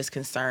not just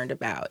concerned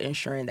about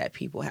ensuring that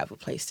people have a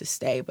place to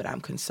stay, but I'm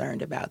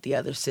concerned about the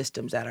other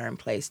systems that are in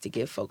place to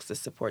give folks the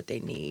support they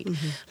need,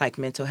 like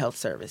mental health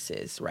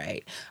services,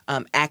 right?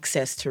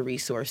 Access to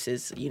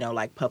resources,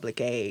 like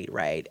public aid,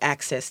 right?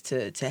 Access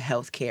to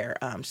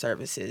healthcare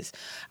services.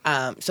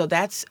 So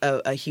that's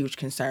a huge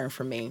concern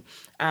for me.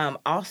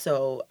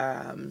 Also,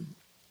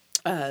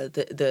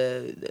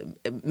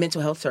 the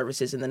mental health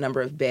services and the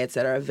number of beds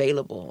that are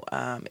available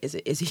is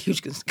a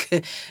huge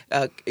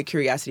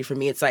curiosity for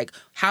me. It's like,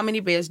 how many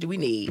beds do we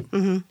need,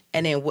 and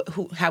then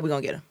how are we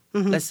gonna get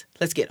them?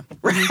 Let's get them,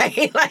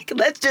 right? Like,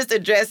 let's just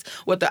address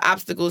what the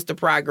obstacles to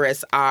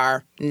progress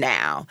are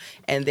now,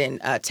 and then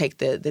take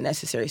the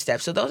necessary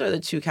steps. So those are the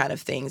 2 kind of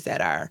things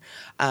that are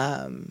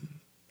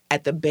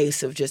at the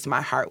base of just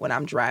my heart when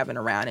I'm driving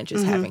around and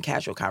just having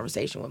casual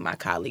conversation with my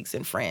colleagues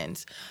and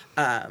friends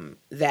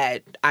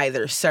that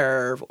either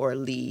serve or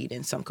lead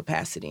in some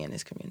capacity in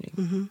this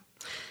community.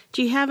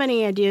 Do you have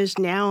any ideas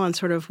now on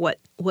sort of what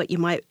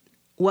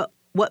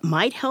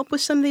might help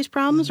with some of these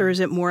problems, or is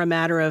it more a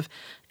matter of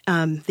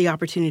the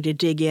opportunity to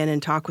dig in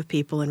and talk with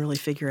people and really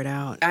figure it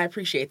out? I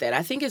appreciate that.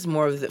 I think it's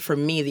more of, for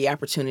me, the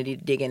opportunity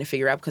to dig in and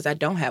figure out, because I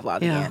don't have all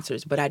the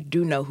answers, but I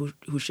do know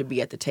who should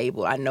be at the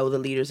table. I know the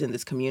leaders in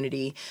this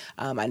community.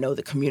 I know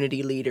the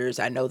community leaders.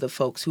 I know the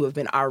folks who have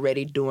been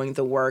already doing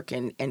the work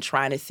and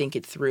trying to think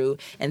it through.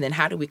 And then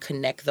how do we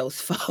connect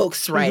those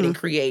folks, right, and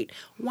create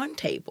one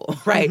table,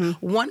 right,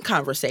 one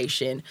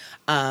conversation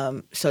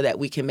so that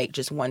we can make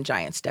just one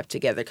giant step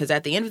together. Because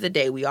at the end of the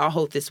day, we all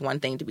hold this one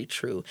thing to be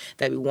true,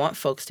 that we want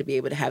folks to be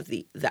able to have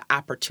the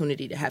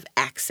opportunity to have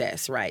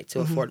access, right, to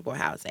affordable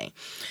housing.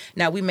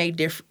 Now, we may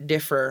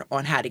differ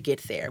on how to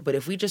get there, but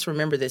if we just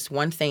remember this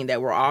one thing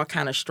that we're all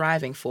kind of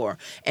striving for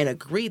and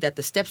agree that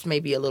the steps may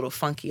be a little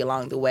funky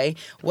along the way,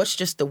 what's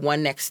just the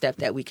one next step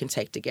that we can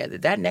take together?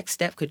 That next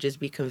step could just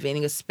be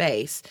convening a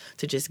space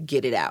to just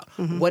get it out.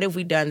 What have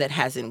we done that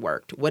hasn't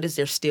worked? What is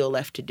there still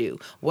left to do?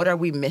 What are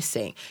we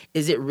missing?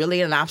 Is it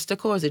really an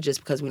obstacle, or is it just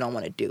because we don't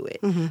want to do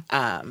it?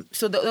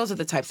 So those are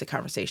the types of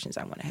conversations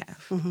I want to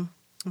have.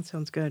 That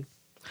sounds good.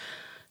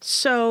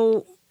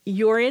 So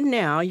you're in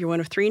now. You're one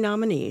of 3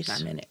 nominees.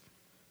 I'm in it.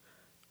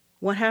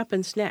 What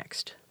happens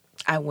next?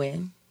 I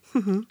win.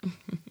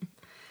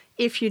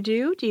 If you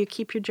do you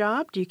keep your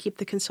job? Do you keep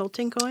the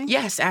consulting going?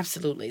 Yes,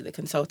 absolutely. The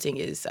consulting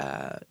is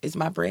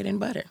my bread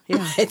and butter.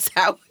 Yeah. It's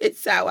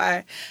how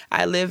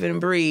I live and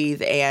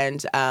breathe.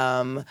 And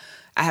I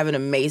have an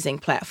amazing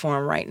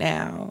platform right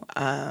now.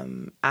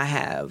 I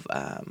have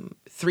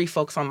 3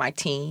 folks on my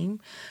team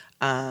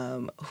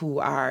who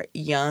are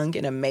young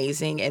and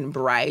amazing and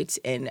bright,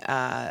 and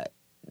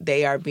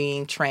they are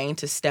being trained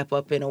to step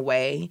up in a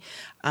way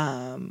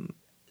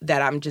that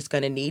I'm just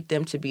going to need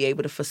them to be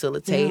able to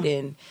facilitate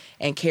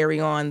and carry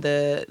on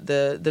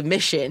the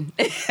mission.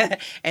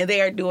 And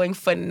they are doing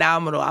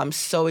phenomenal. I'm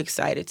so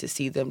excited to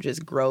see them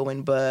just grow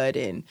and bud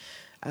and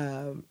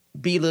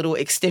be little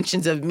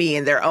extensions of me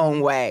in their own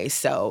way.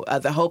 So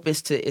the hope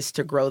is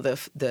to grow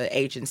the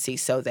agency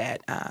so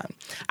that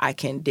I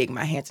can dig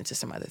my hands into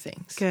some other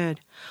things. Good.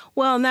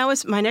 Well, and that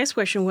was my next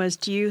question was,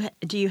 do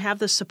you have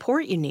the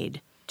support you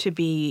need to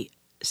be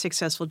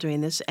successful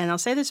doing this? And I'll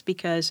say this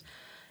because,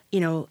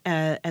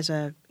 as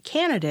a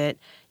candidate,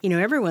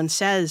 everyone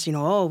says,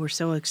 oh, we're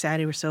so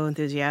excited, we're so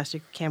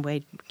enthusiastic, can't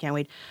wait.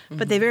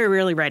 But they very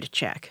rarely write a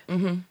check,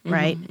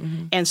 right?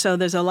 And so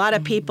there's a lot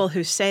of people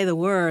who say the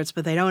words,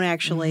 but they don't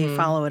actually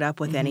follow it up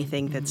with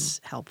anything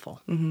that's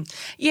helpful.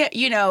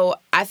 Yeah,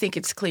 I think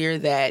it's clear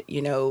that,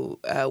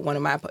 one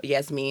of my,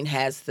 Yasmin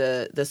has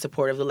the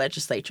support of the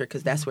legislature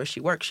because that's where she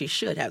works. She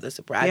should have the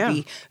support. I'd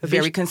be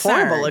very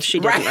concerned. Horrible if she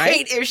didn't,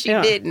 right? If she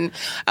didn't.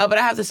 But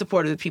I have the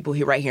support of the people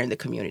here, right here in the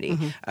community,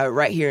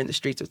 right here in the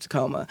streets of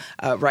Tacoma,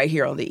 right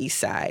here on the east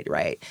side,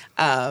 right?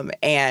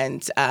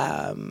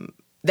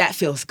 That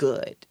feels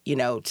good,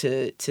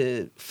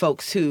 to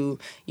folks who,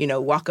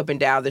 walk up and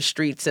down the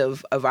streets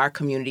of our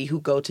community,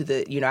 who go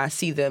to I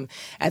see them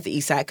at the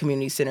East Side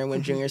Community Center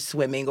when Junior's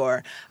swimming,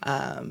 or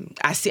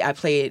I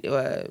played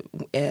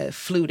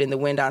flute in the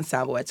wind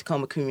ensemble at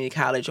Tacoma Community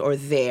College, or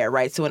there,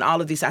 right? So in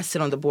all of these, I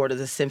sit on the board of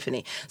the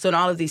symphony. So in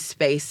all of these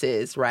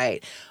spaces,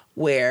 right,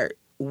 where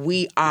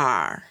we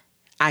are,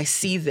 I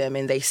see them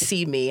and they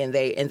see me and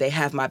they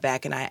have my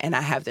back and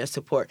I have their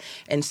support.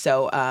 And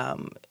so,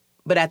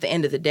 but at the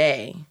end of the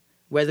day,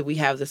 whether we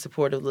have the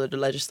support of the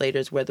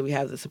legislators, whether we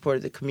have the support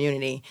of the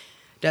community,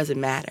 doesn't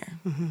matter.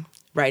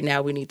 Right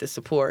now, we need the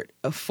support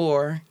of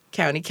 4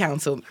 county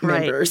council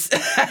members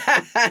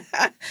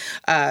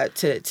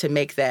to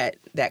make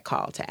that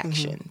call to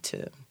action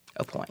to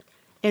appoint.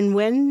 And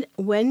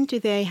when do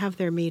they have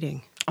their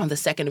meeting? On the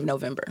 2nd of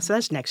November. So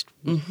that's next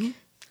week.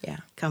 Yeah.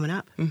 Coming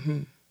up.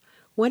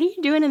 What are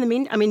you doing in the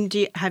meantime? I mean,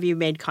 have you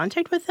made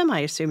contact with them? I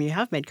assume you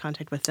have made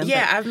contact with them.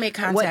 Yeah, I've made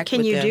contact with them. What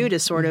can you do to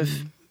sort of...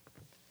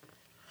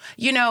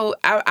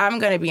 I'm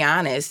going to be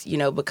honest,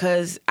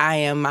 because I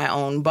am my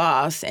own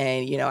boss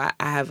and, I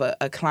have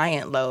a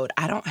client load,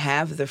 I don't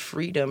have the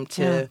freedom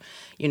to,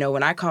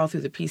 when I call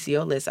through the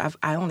PCO list,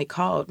 I only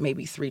called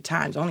maybe 3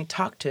 times. I only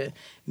talked to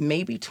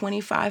maybe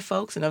 25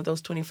 folks. And of those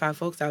 25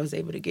 folks, I was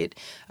able to get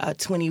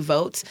 20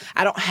 votes.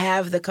 I don't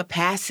have the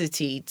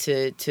capacity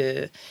to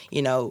do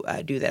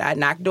that. I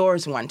knocked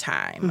doors one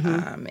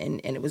time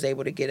and it was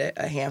able to get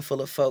a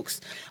handful of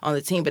folks on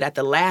the team. But at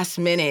the last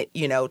minute,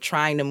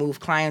 trying to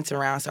move clients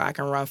around so I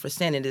can run for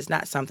Senate is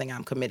not something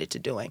I'm committed to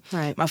doing.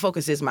 Right. My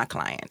focus is my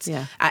clients.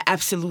 Yeah. I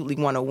absolutely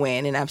want to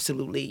win and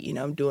absolutely,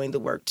 I'm doing the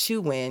work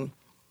to win.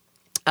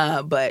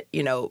 But,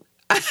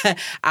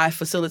 I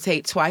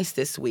facilitate twice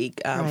this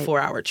week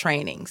 4-hour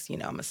trainings.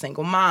 I'm a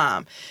single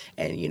mom.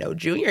 And,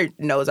 Junior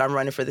knows I'm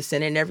running for the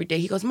Senate. And every day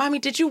he goes, Mommy,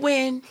 did you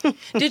win?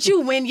 Did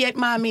you win yet,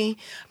 Mommy?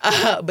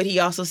 But he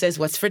also says,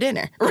 what's for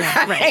dinner?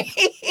 Right.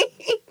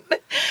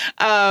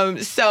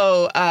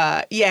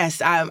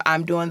 Yes,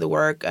 I'm doing the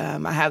work.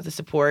 I have the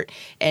support,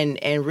 and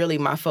really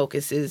my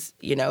focus is,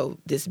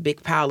 this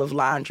big pile of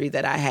laundry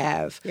that I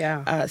have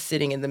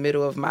sitting in the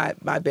middle of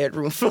my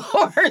bedroom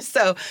floor.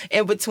 So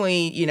in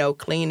between,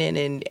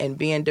 cleaning and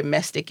being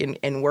domestic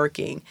and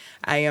working,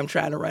 I am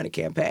trying to run a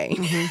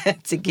campaign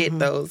to get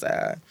those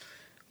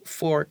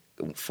four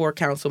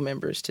council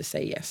members to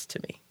say yes to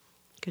me.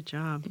 Good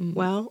job.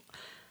 Well,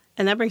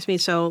 and that brings me,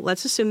 so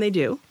let's assume they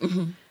do.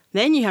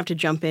 Then you have to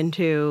jump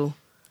into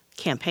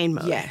campaign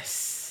mode.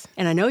 Yes.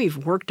 And I know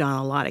you've worked on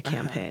a lot of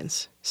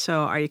campaigns. So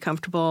are you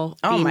comfortable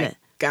being the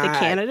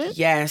candidate?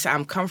 Yes,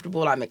 I'm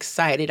comfortable. I'm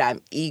excited.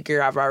 I'm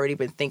eager. I've already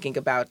been thinking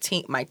about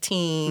my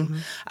team.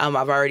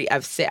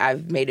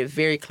 I've made it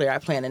very clear I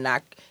plan to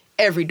knock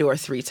every door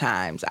 3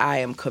 times. I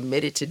am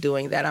committed to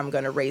doing that. I'm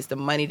going to raise the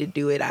money to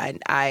do it.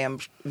 I am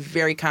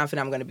very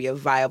confident I'm going to be a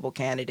viable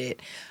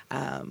candidate.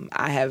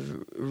 I have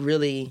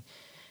really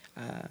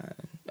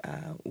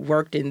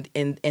worked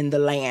in the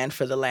land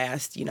for the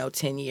last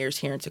 10 years,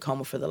 here in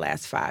Tacoma for the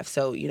last 5.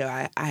 So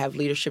I have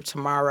leadership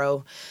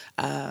tomorrow.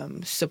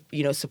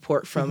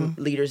 Support from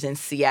leaders in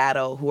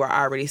Seattle who are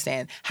already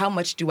saying, how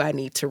much do I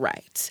need to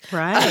write?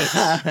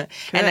 Right.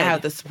 And I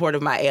have the support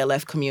of my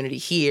ALF community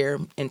here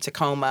in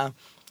Tacoma.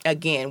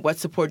 Again, what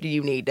support do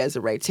you need,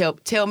 Desiree?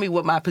 Tell me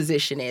what my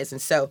position is.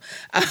 And so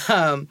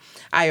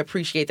I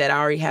appreciate that. I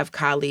already have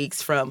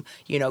colleagues from,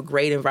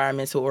 great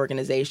environmental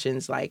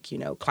organizations like,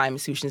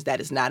 Climate Solutions.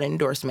 That is not an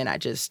endorsement. I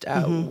just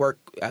work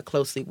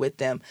closely with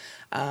them.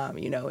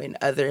 And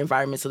other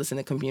environmentalists in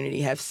the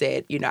community have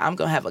said, I'm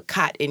going to have a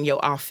cot in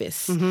your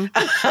office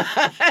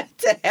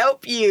to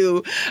help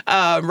you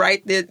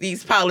write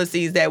these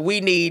policies that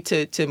we need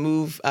to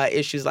move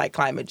issues like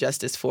climate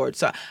justice forward.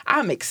 So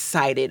I'm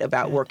excited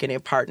about working in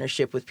partnership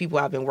with people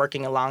I've been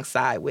working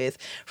alongside with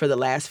for the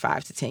last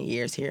 5 to 10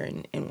 years here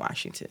in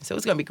Washington. So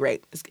it's going to be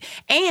great.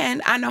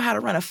 And I know how to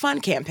run a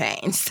fun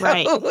campaign. So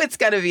it's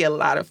going to be a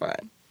lot of fun.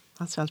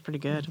 That sounds pretty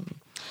good.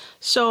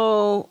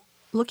 So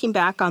looking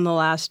back on the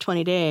last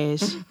 20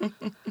 days,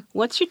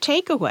 what's your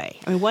takeaway?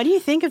 I mean, what do you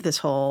think of this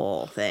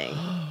whole thing?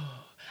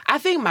 I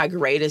think my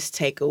greatest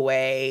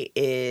takeaway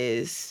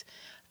is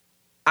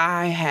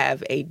I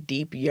have a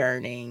deep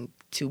yearning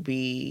to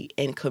be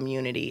in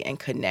community and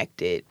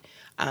connected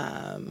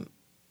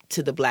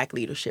to the Black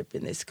leadership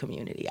in this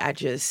community.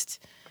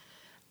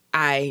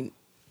 I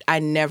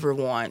never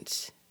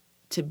want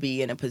to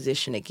be in a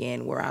position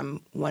again where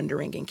I'm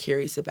wondering and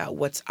curious about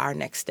what's our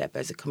next step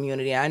as a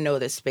community. I know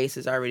that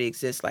spaces already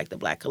exist like the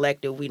Black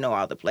Collective. We know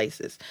all the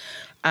places.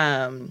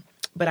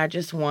 But I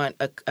just want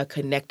a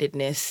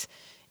connectedness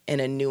in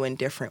a new and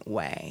different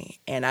way.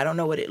 And I don't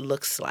know what it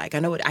looks like. I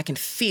know I can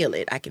feel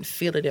it. I can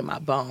feel it in my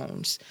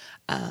bones.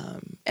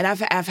 And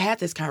I've had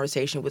this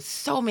conversation with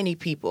so many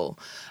people.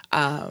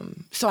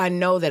 So I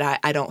know that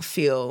I don't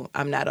feel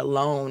I'm not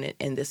alone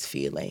in this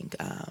feeling.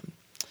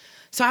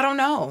 So I don't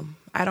know.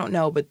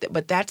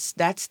 But that's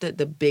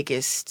the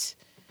biggest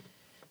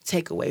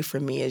takeaway for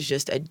me is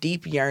just a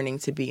deep yearning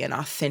to be an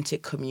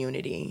authentic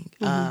community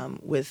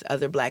with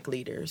other Black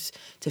leaders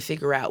to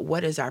figure out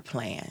what is our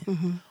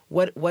plan.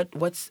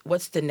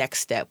 What's the next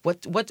step?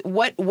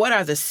 What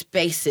are the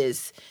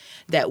spaces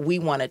that we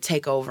want to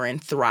take over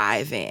and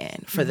thrive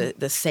in for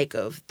the sake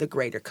of the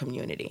greater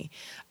community?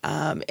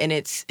 And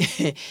it's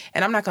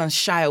and I'm not going to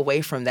shy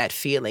away from that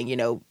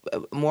feeling.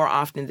 More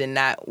often than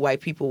not,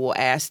 white people will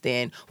ask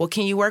then, well,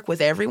 can you work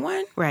with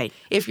everyone? Right.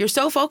 If you're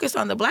so focused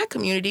on the Black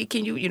community,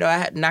 can you, I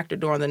had knocked a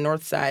door on the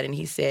north side and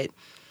he said,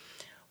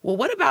 well,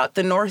 what about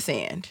the north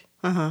end?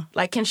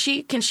 Like, can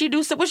she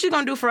do so? What's she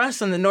gonna do for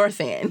us on the north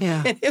end?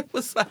 Yeah. And it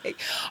was like,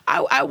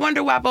 I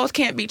wonder why both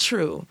can't be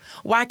true.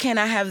 Why can't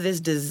I have this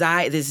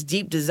desire, this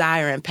deep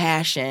desire and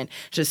passion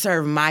to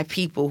serve my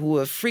people who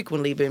have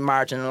frequently been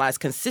marginalized,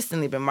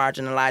 consistently been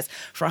marginalized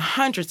for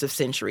hundreds of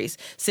centuries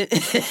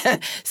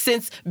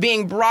since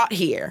being brought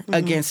here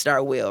against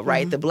our will,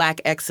 right? The Black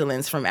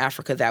excellence from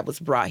Africa that was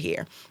brought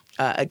here.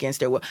 Against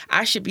their will.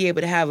 I should be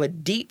able to have a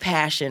deep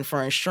passion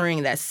for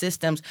ensuring that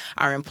systems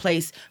are in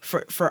place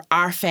for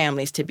our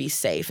families to be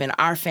safe and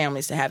our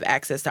families to have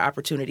access to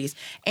opportunities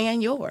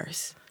and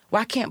yours.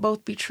 Why can't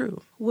both be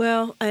true?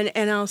 Well,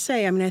 and I'll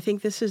say, I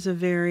think this is a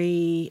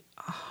very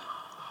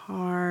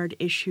hard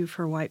issue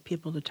for white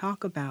people to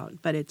talk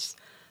about, but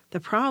the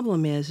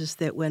problem is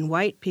that when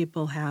white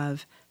people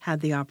have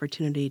had the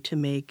opportunity to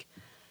make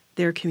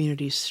their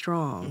communities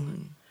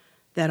strong,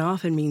 that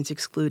often means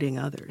excluding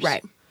others.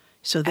 Right.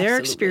 So their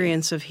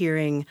experience of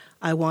hearing,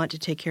 I want to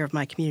take care of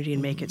my community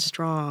and make it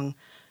strong,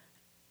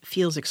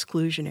 feels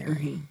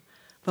exclusionary.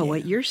 But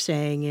what you're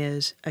saying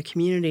is a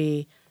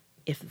community,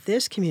 if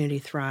this community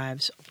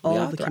thrives,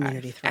 all the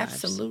community thrives.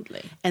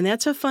 Absolutely. And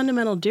that's a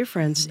fundamental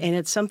difference. And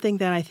it's something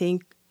that I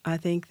think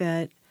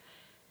that,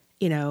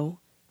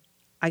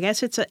 I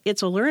guess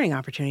it's a learning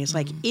opportunity. It's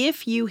like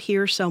if you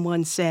hear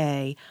someone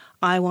say,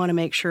 I want to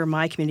make sure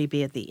my community,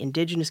 be it the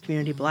Indigenous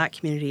community, Black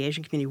community,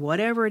 Asian community,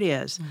 whatever it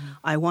is,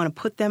 I want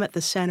to put them at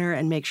the center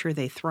and make sure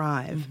they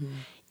thrive.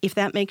 If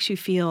that makes you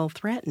feel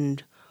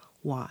threatened,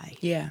 why?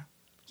 Yeah.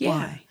 Yeah.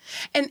 Why?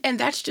 And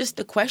that's just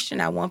the question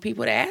I want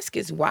people to ask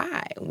is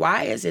why?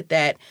 Why is it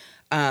that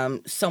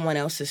someone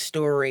else's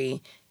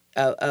story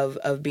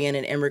of being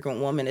an immigrant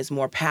woman is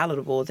more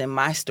palatable than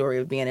my story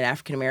of being an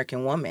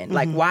African-American woman?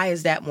 Like, why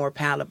is that more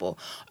palatable?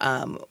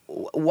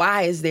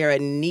 Why is there a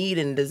need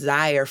and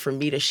desire for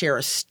me to share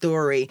a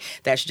story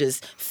that's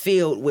just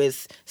filled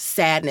with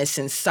sadness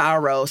and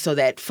sorrow so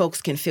that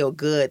folks can feel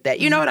good? That,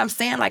 you know what I'm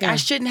saying? Like, I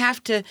shouldn't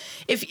have to,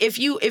 if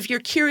you're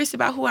curious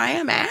about who I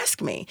am,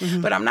 ask me.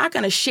 But I'm not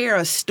going to share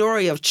a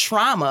story of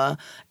trauma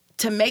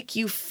to make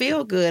you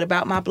feel good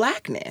about my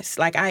Blackness.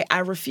 Like, I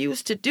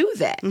refuse to do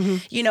that.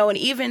 You know, and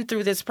even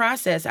through this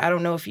process, I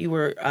don't know if you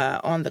were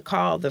on the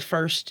call, the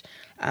first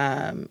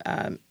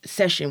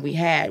session we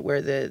had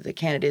where the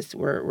candidates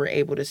were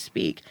able to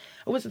speak.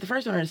 Or was it the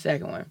first one or the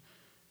second one?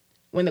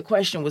 When the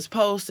question was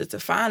posed to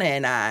Tafana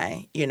and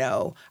I, you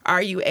know, are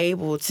you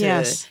able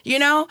to, you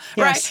know,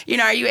 right? You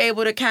know, are you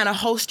able to kind of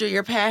holster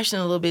your passion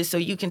a little bit so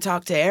you can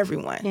talk to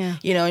everyone? Yeah.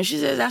 You know, and she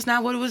says, that's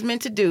not what it was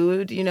meant to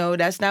do. You know,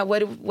 that's not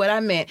what I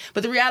meant.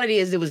 But the reality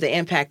is it was the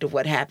impact of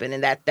what happened,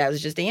 and that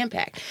was just the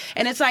impact.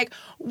 And it's like,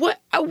 what?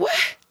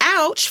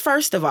 Ouch,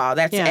 first of all,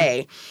 that's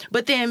A.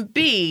 But then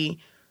B,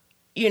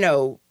 you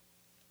know,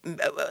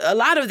 a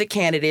lot of the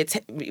candidates,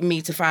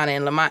 me, Tafana,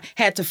 and Lamont,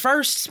 had to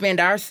first spend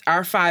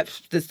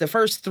the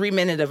first 3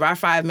 minutes of our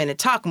 5-minute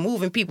talk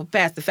moving people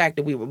past the fact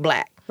that we were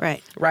Black.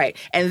 Right.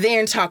 And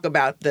then talk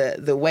about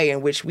the way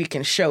in which we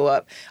can show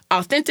up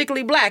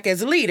authentically Black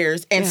as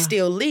leaders and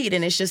still lead.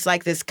 And it's just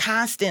like this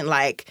constant,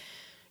 like,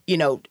 you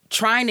know,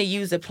 trying to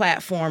use a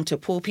platform to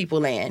pull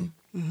people in.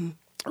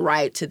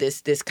 Right, to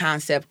this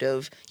concept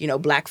of, you know,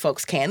 Black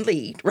folks can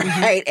lead,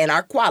 right, and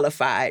are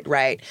qualified,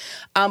 right?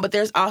 But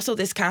there's also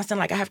this constant,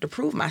 like, I have to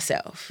prove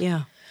myself.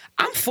 Yeah.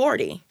 I'm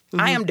 40.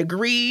 I am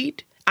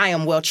degreed. I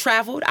am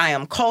well-traveled. I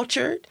am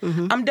cultured.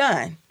 I'm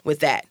done with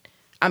that.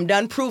 I'm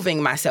done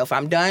proving myself.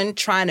 I'm done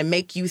trying to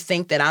make you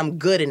think that I'm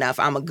good enough.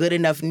 I'm a good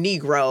enough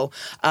Negro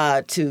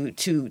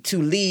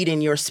to lead in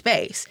your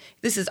space.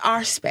 This is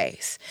our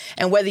space.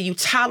 And whether you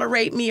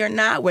tolerate me or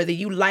not, whether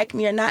you like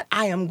me or not,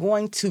 I am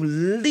going to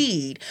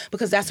lead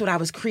because that's what I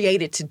was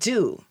created to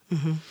do.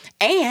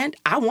 And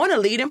I want to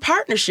lead in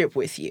partnership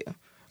with you.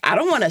 I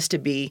don't want us to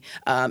be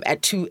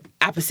at two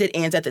opposite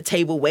ends at the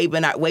table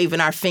waving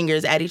our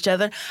fingers at each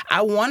other.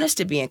 I want us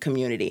to be in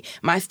community.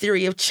 My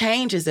theory of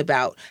change is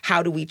about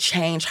how do we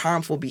change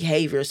harmful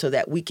behavior so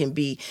that we can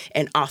be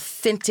an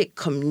authentic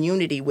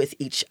community with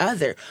each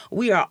other.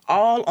 We are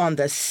all on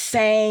the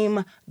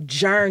same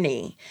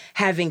journey,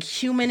 having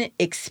human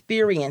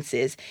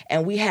experiences,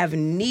 and we have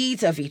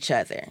needs of each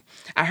other.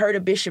 I heard a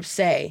bishop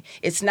say,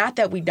 it's not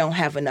that we don't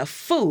have enough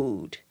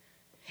food.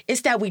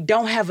 It's that we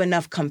don't have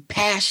enough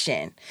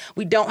compassion.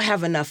 We don't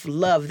have enough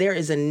love. There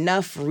is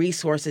enough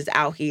resources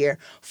out here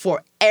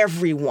for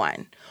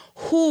everyone.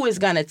 Who is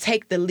going to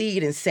take the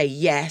lead and say,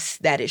 yes,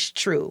 that is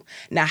true?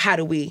 Now, how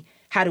do we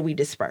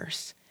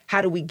disperse?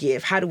 How do we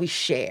give? How do we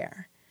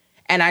share?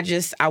 And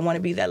I want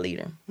to be that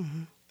leader.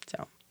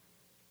 So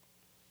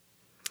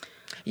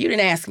you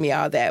didn't ask me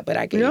all that, but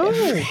I gave you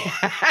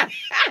that.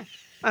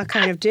 I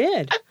kind of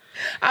did.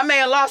 I may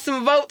have lost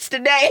some votes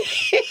today.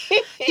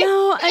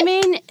 No, I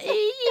mean,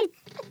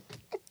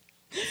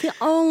 the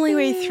only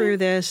way through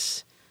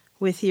this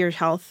with your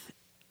health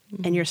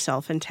and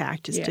yourself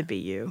intact is to be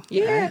you.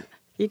 Yeah. Right?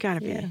 You got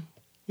to be. Yeah.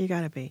 You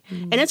got to be.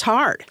 And it's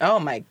hard. Oh,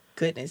 my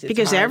goodness.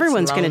 Because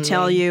everyone's going to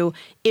tell you,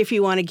 if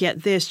you want to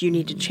get this, you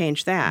need to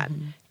change that.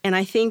 And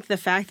I think the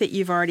fact that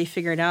you've already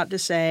figured out to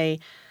say,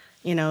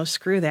 you know,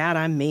 screw that,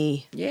 I'm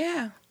me.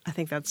 Yeah. I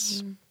think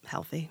that's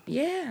healthy.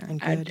 Yeah. And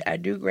good. I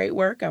do great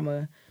work. I'm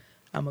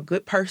a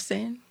good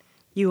person.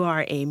 You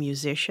are a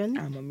musician.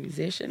 I'm a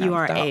musician. You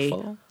are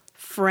thoughtful. A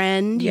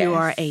friend. Yes. You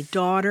are a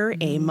daughter,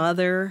 a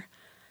mother,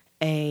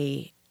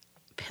 a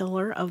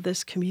pillar of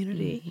this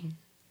community.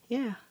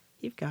 Yeah,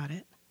 you've got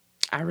it.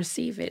 I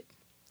receive it.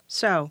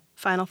 So,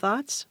 final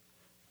thoughts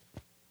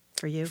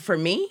for you? For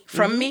me?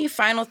 From me?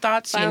 Final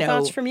thoughts? Final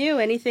thoughts from you?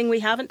 Anything we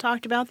haven't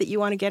talked about that you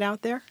want to get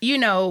out there? You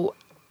know,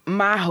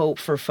 my hope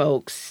for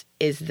folks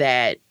is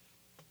that,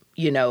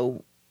 you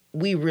know,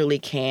 we really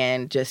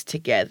can just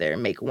together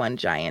make one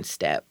giant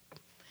step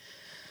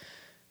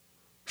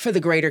for the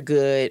greater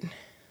good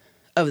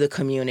of the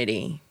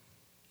community.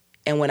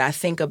 And when I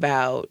think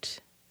about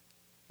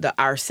the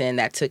arson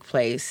that took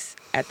place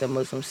at the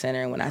Muslim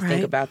Center, and when I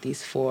think about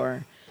these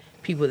 4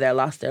 people that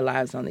lost their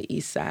lives on the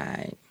East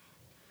Side,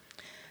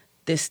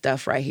 this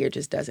stuff right here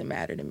just doesn't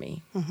matter to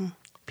me.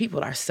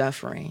 People are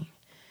suffering,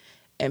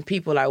 and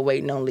people are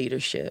waiting on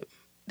leadership.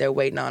 They're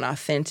waiting on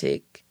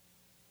authentic,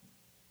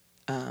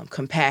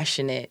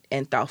 compassionate,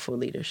 and thoughtful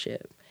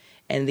leadership.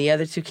 And the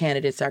other 2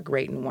 candidates are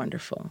great and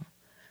wonderful.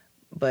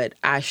 But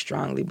I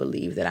strongly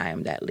believe that I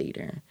am that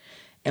leader.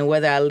 And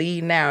whether I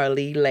lead now or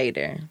lead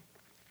later,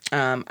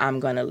 I'm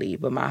going to lead.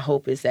 But my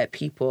hope is that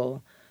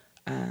people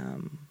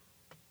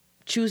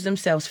choose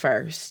themselves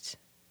first.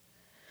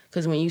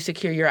 Because when you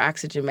secure your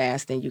oxygen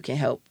mask, then you can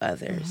help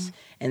others.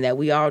 And that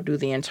we all do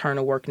the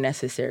internal work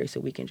necessary so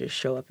we can just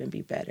show up and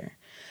be better.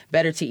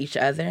 better to each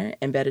other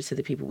and better to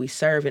the people we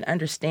serve, and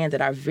understand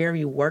that our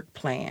very work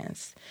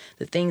plans,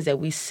 the things that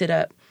we sit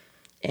up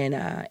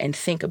and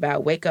think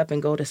about, wake up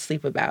and go to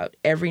sleep about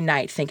every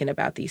night thinking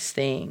about these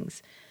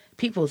things,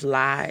 people's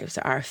lives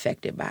are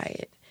affected by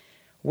it.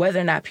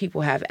 Whether or not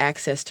people have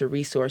access to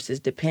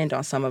resources depend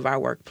on some of our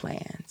work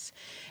plans.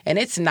 And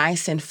it's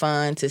nice and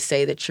fun to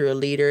say that you're a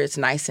leader. It's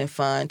nice and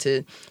fun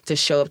to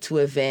show up to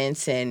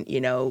events and,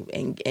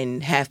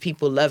 and have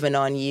people loving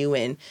on you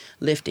and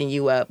lifting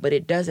you up. But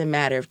it doesn't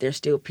matter if there's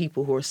still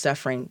people who are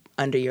suffering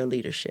under your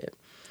leadership.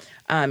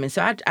 And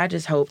so I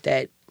just hope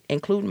that,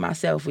 including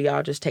myself, we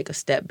all just take a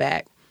step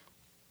back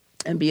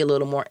and be a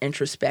little more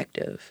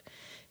introspective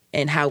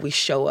in how we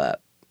show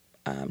up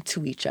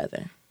to each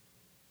other.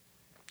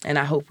 And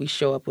I hope we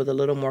show up with a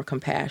little more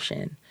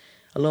compassion,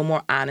 a little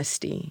more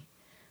honesty,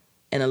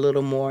 and a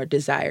little more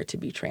desire to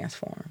be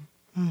transformed.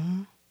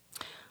 Mm-hmm.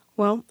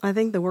 Well, I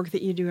think the work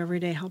that you do every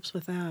day helps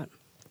with that.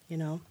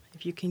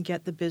 If you can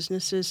get the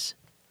businesses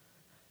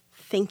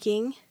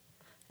thinking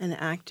and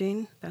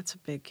acting, that's a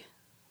big,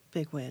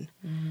 big win.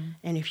 Mm-hmm.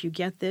 And if you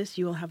get this,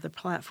 you will have the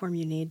platform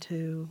you need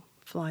to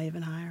fly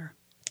even higher.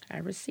 I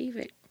receive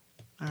it.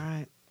 All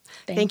right.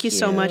 Thank you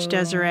so much,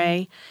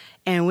 Desiree.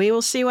 And we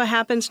will see what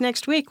happens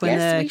next week when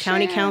the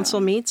county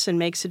council meets and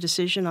makes a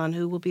decision on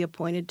who will be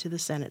appointed to the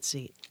Senate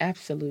seat.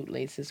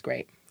 Absolutely. This is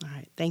great. All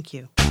right. Thank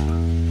you.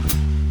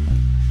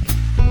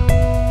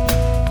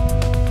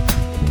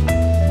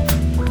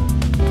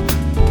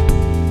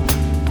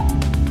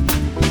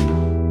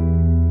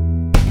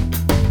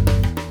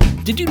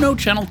 Did you know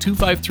Channel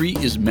 253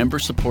 is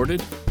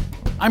member-supported?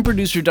 I'm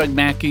producer Doug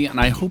Mackey, and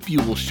I hope you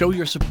will show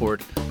your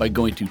support by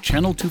going to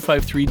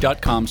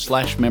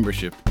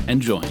channel253.com/membership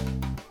and join.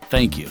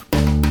 Thank you.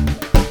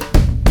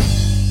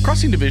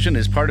 Crossing Division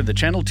is part of the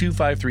Channel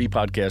 253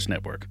 podcast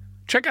network.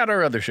 Check out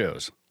our other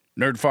shows: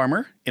 Nerd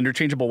Farmer,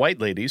 Interchangeable White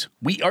Ladies,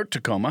 We Art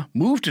Tacoma,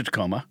 Move to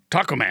Tacoma,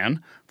 Taco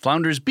Man,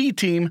 Flounders B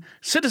Team,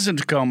 Citizen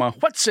Tacoma,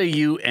 What Say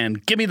You,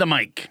 and Gimme the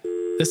Mic.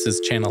 This is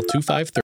Channel 253.